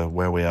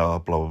 where we are,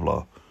 blah, blah,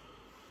 blah.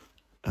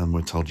 And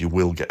we're told you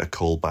will get a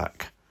call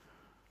back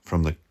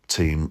from the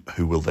team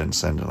who will then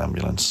send an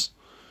ambulance.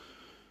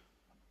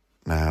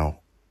 Now,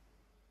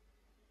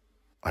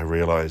 I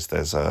realise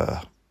there's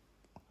a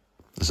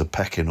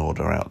pecking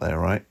order out there,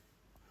 right?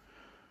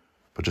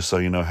 But just so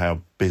you know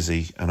how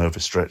busy and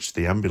overstretched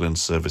the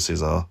ambulance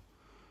services are,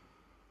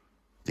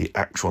 the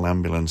actual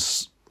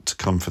ambulance to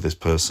come for this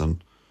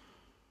person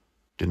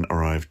didn't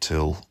arrive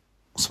till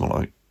something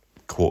like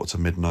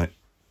midnight.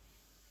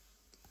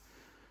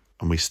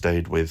 And we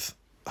stayed with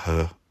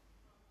her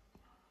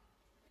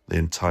the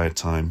entire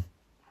time.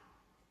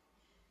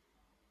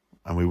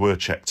 And we were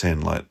checked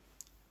in, like,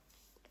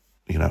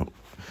 you know,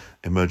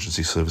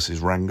 emergency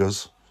services rang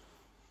us.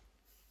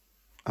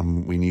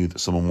 And we knew that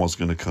someone was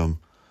going to come.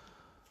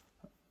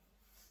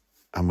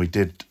 And we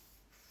did,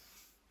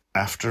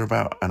 after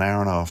about an hour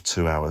and a half,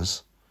 2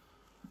 hours,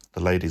 the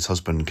lady's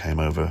husband came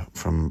over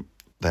from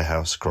their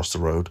house across the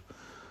road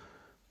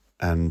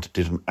and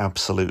did an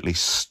absolutely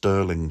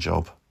sterling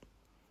job,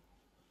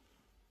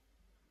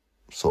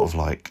 sort of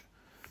like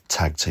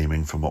tag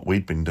teaming from what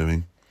we'd been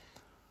doing.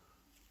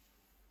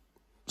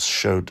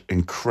 Showed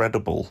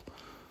incredible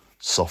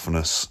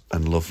softness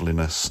and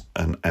loveliness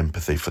and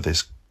empathy for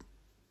this.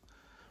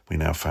 We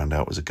now found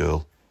out was a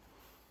girl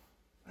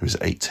who was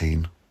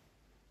 18,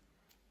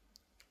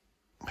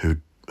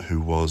 who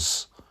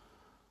was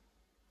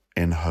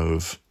in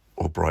Hove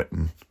or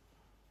Brighton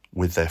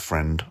with their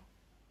friend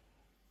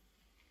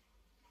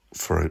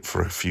for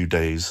a few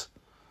days,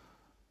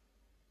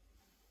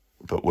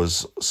 but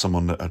was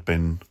someone that had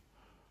been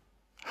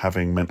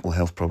having mental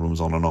health problems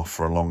on and off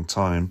for a long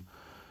time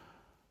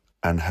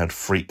and had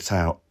freaked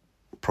out,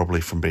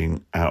 probably from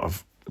being out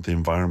of the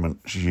environment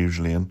she's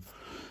usually in,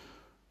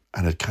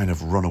 and had kind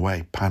of run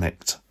away,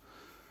 panicked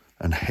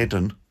and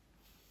hidden,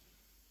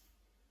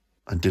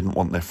 and didn't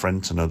want their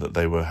friend to know that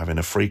they were having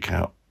a freak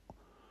out.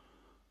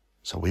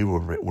 So we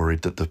were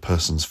worried that the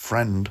person's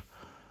friend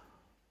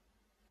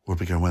would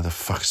be going, where the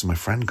fuck's my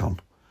friend gone?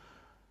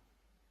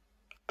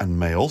 And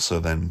may also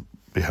then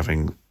be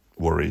having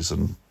worries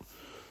and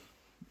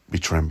be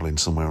trembling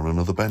somewhere on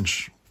another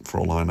bench, for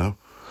all I know.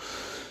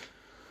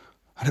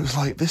 And it was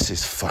like, this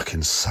is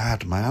fucking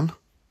sad, man.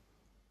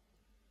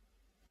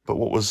 But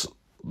what was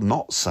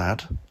not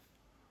sad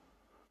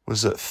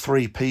was that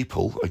 3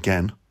 people,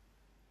 again,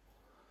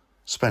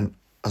 spent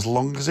as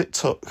long as it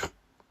took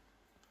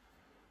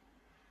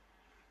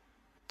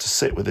to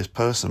sit with this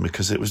person,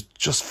 because it was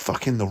just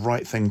fucking the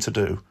right thing to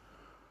do.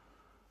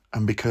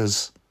 And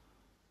because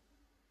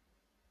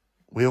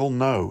we all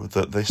know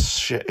that this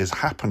shit is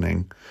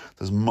happening,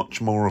 there's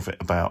much more of it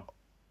about.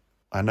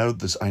 I know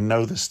there's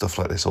stuff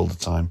like this all the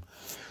time.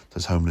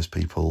 There's homeless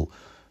people,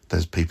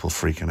 there's people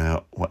freaking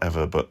out,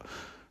 whatever, but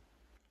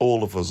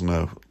all of us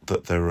know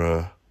that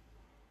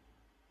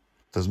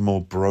there's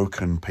more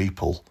broken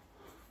people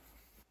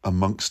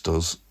amongst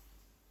us.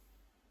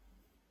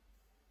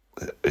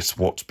 It's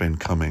what's been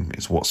coming.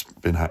 It's what's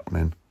been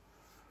happening.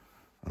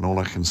 And all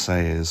I can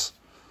say is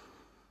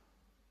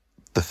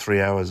the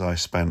 3 hours I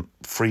spent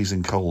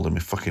freezing cold in my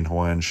fucking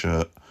Hawaiian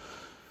shirt,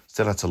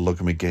 still had to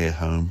lug my gear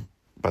home.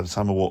 By the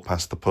time I walked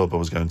past the pub I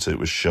was going to, it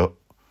was shut.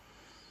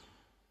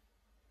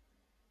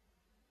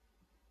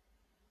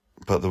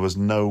 But there was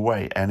no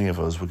way any of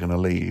us were going to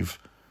leave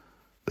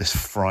this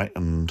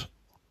frightened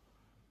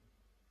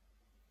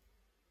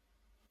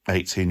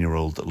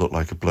 18-year-old that looked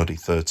like a bloody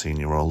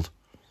 13-year-old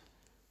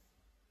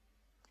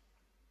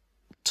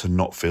to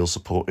not feel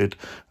supported.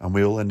 And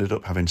we all ended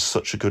up having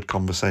such a good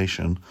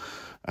conversation.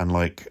 And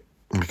like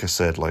I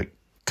said, like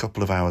a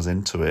couple of hours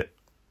into it,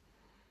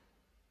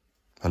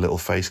 her little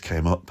face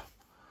came up.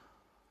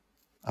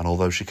 And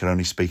although she could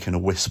only speak in a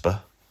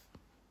whisper,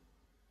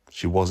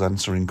 she was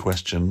answering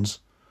questions.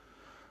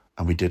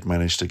 And we did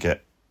manage to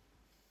get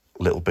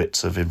little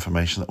bits of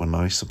information that were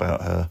nice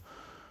about her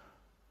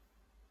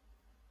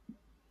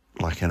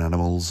liking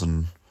animals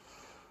and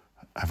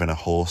having a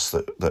horse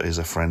that is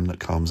a friend that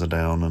calms her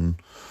down. And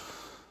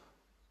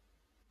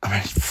I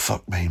mean,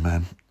 fuck me,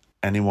 man.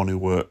 Anyone who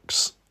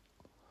works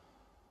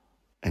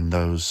in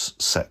those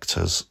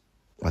sectors,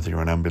 whether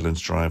you're an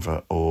ambulance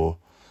driver or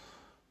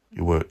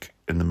you work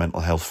in the mental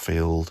health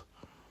field,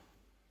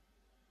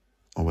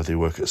 or whether you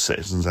work at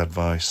Citizens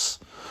Advice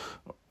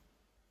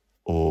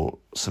or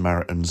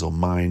Samaritans or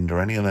Mind or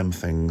any of them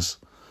things,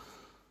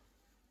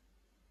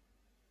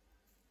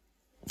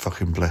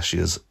 fucking bless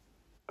yous.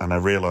 And I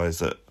realise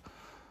that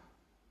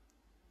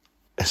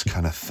it's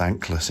kind of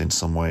thankless in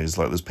some ways.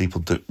 Like, there's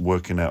people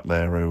working out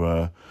there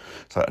who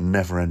it's like a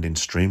never-ending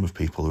stream of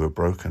people who are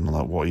broken.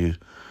 Like,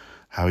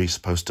 how are you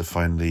supposed to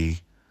find the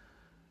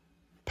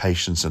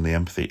patience and the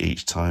empathy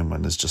each time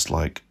when there's just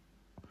like,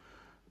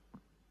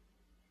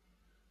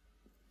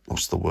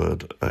 what's the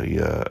word?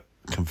 A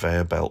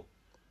conveyor belt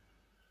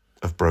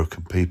of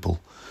broken people.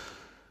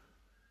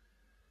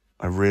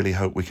 I really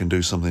hope we can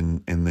do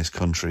something in this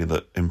country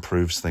that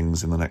improves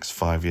things in the next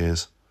 5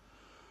 years.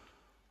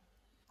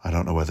 I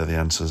don't know whether the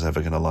answer is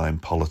ever going to lie in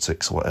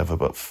politics or whatever,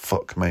 but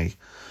fuck me,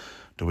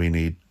 do we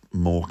need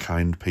more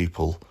kind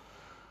people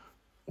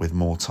with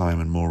more time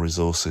and more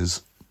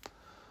resources.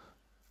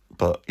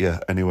 But yeah,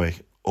 anyway,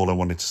 all I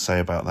wanted to say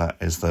about that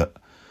is that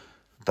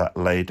that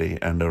lady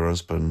and her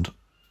husband,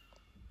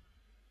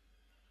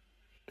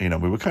 you know,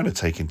 we were kind of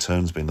taking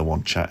turns being the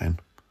one chatting.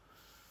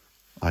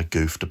 I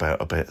goofed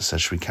about a bit,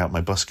 said, should we count my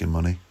busking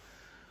money?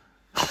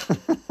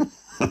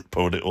 I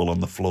poured it all on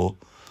the floor.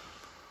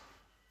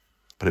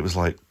 But it was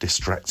like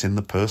distracting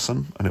the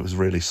person, and it was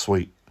really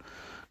sweet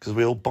because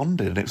we all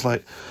bonded, and it was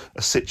like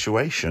a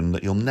situation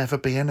that you'll never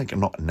be in again.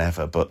 Not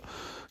never, but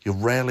you're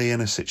rarely in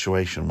a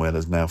situation where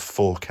there's now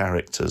 4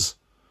 characters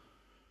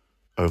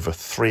over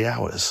 3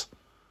 hours.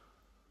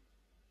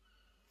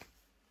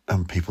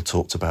 And people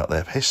talked about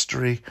their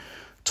history,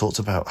 talked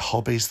about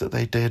hobbies that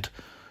they did,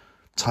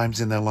 times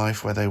in their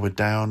life where they were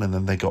down and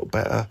then they got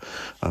better.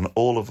 And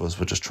all of us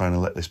were just trying to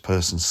let this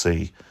person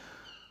see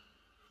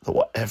that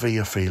whatever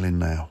you're feeling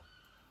now,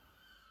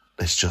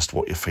 it's just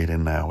what you're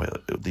feeling now.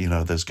 You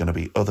know, there's going to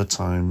be other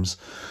times.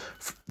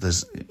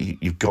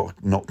 You've got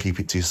to not keep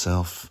it to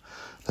yourself.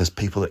 There's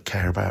people that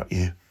care about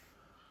you.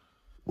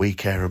 We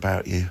care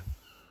about you.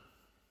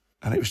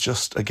 And it was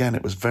just, again,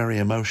 it was very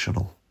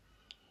emotional.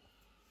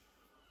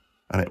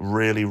 And it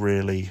really,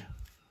 really,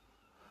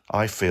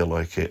 I feel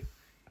like it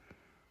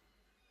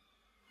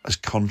has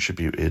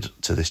contributed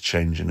to this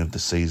changing of the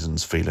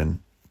seasons feeling.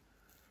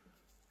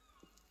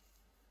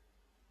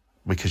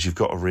 Because you've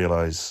got to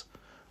realise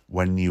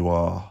when you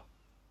are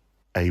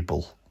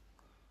able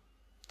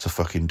to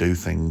fucking do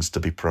things, to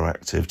be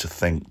proactive, to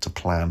think, to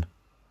plan,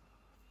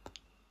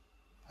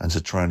 and to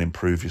try and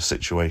improve your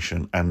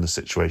situation and the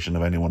situation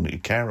of anyone that you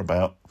care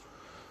about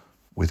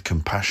with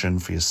compassion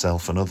for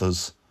yourself and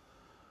others,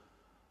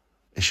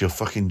 it's your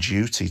fucking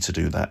duty to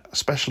do that,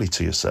 especially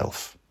to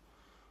yourself.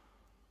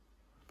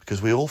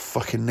 Because we all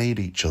fucking need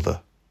each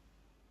other.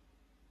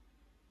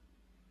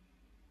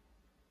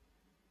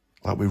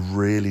 Like, we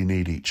really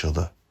need each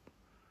other.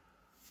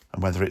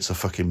 And whether it's a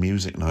fucking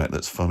music night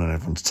that's fun and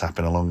everyone's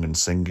tapping along and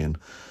singing,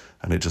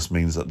 and it just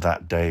means that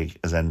that day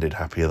has ended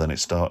happier than it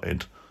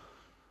started,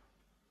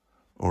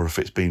 or if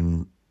it's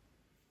been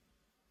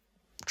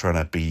trying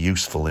to be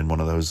useful in one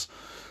of those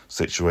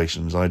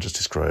situations I just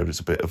described,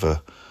 it's a bit of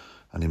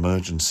an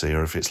emergency,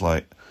 or if it's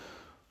like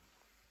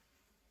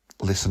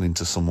listening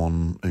to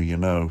someone who you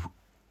know,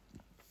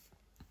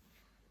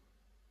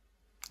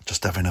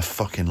 just having a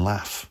fucking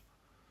laugh,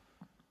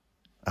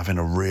 having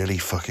a really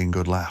fucking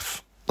good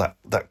laugh.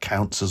 That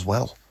counts as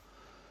well.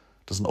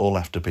 Doesn't all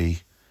have to be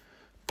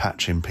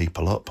patching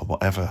people up or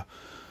whatever.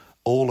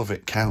 All of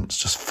it counts,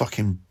 just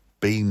fucking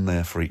being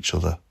there for each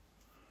other.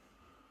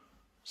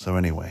 So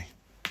anyway,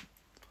 I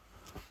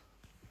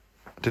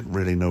didn't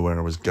really know where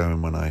I was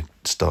going when I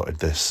started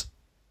this,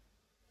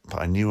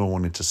 but I knew I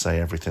wanted to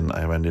say everything that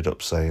I ended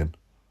up saying.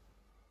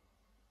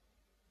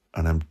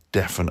 And I'm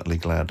definitely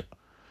glad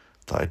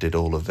that I did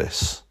all of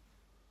this.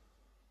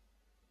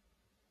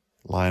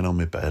 Lying on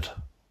my bed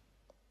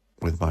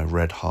with my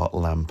red heart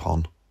lamp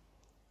on.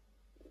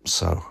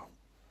 So,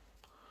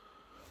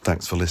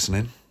 thanks for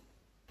listening.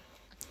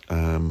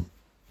 Hope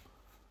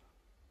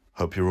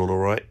you're all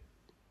alright.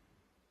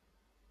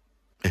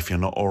 If you're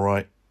not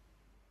alright,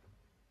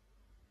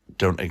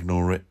 don't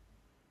ignore it.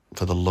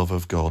 For the love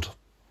of God,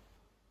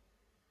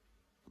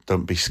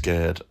 don't be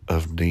scared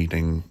of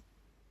needing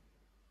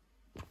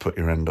to put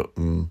your hand up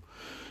and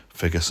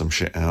figure some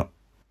shit out.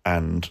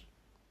 And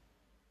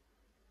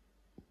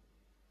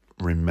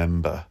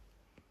remember,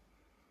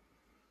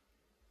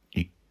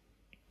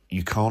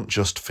 you can't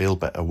just feel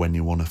better when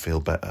you want to feel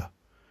better.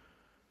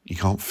 You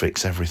can't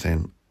fix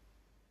everything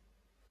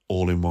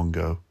all in one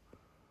go.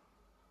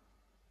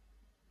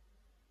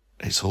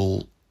 It's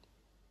all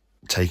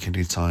taking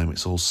your time.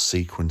 It's all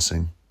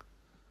sequencing.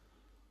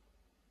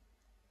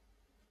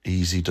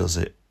 Easy does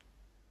it,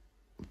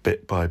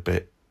 bit by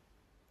bit.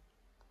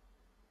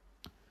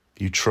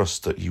 You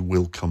trust that you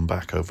will come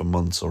back over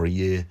months or a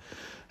year.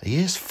 A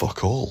year's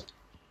fuck all.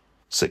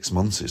 6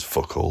 months is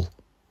fuck all.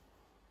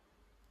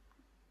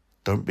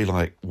 Don't be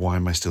like, why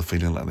am I still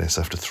feeling like this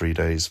after 3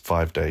 days,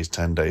 5 days,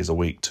 10 days, a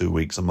week, 2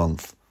 weeks, a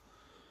month?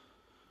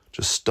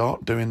 Just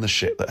start doing the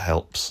shit that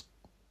helps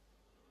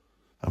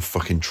and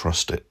fucking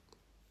trust it.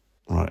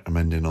 Right, I'm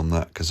ending on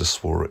that because I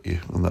swore at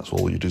you, and that's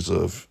all you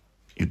deserve,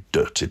 you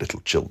dirty little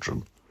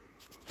children.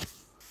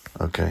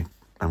 Okay,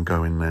 I'm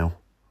going now.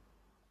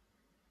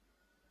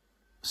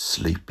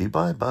 Sleepy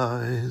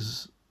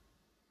bye-byes.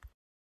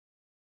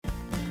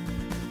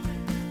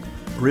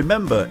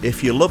 Remember,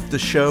 if you love the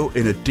show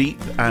in a deep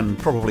and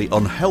probably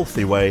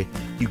unhealthy way,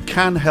 you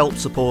can help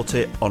support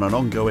it on an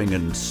ongoing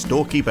and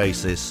stalky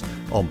basis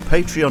on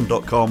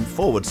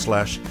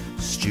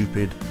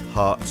patreon.com/Stupid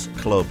Hearts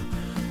Club.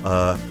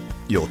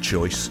 Your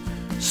choice.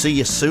 See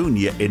you soon,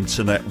 you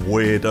internet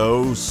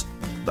weirdos.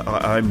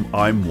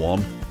 I'm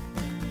one.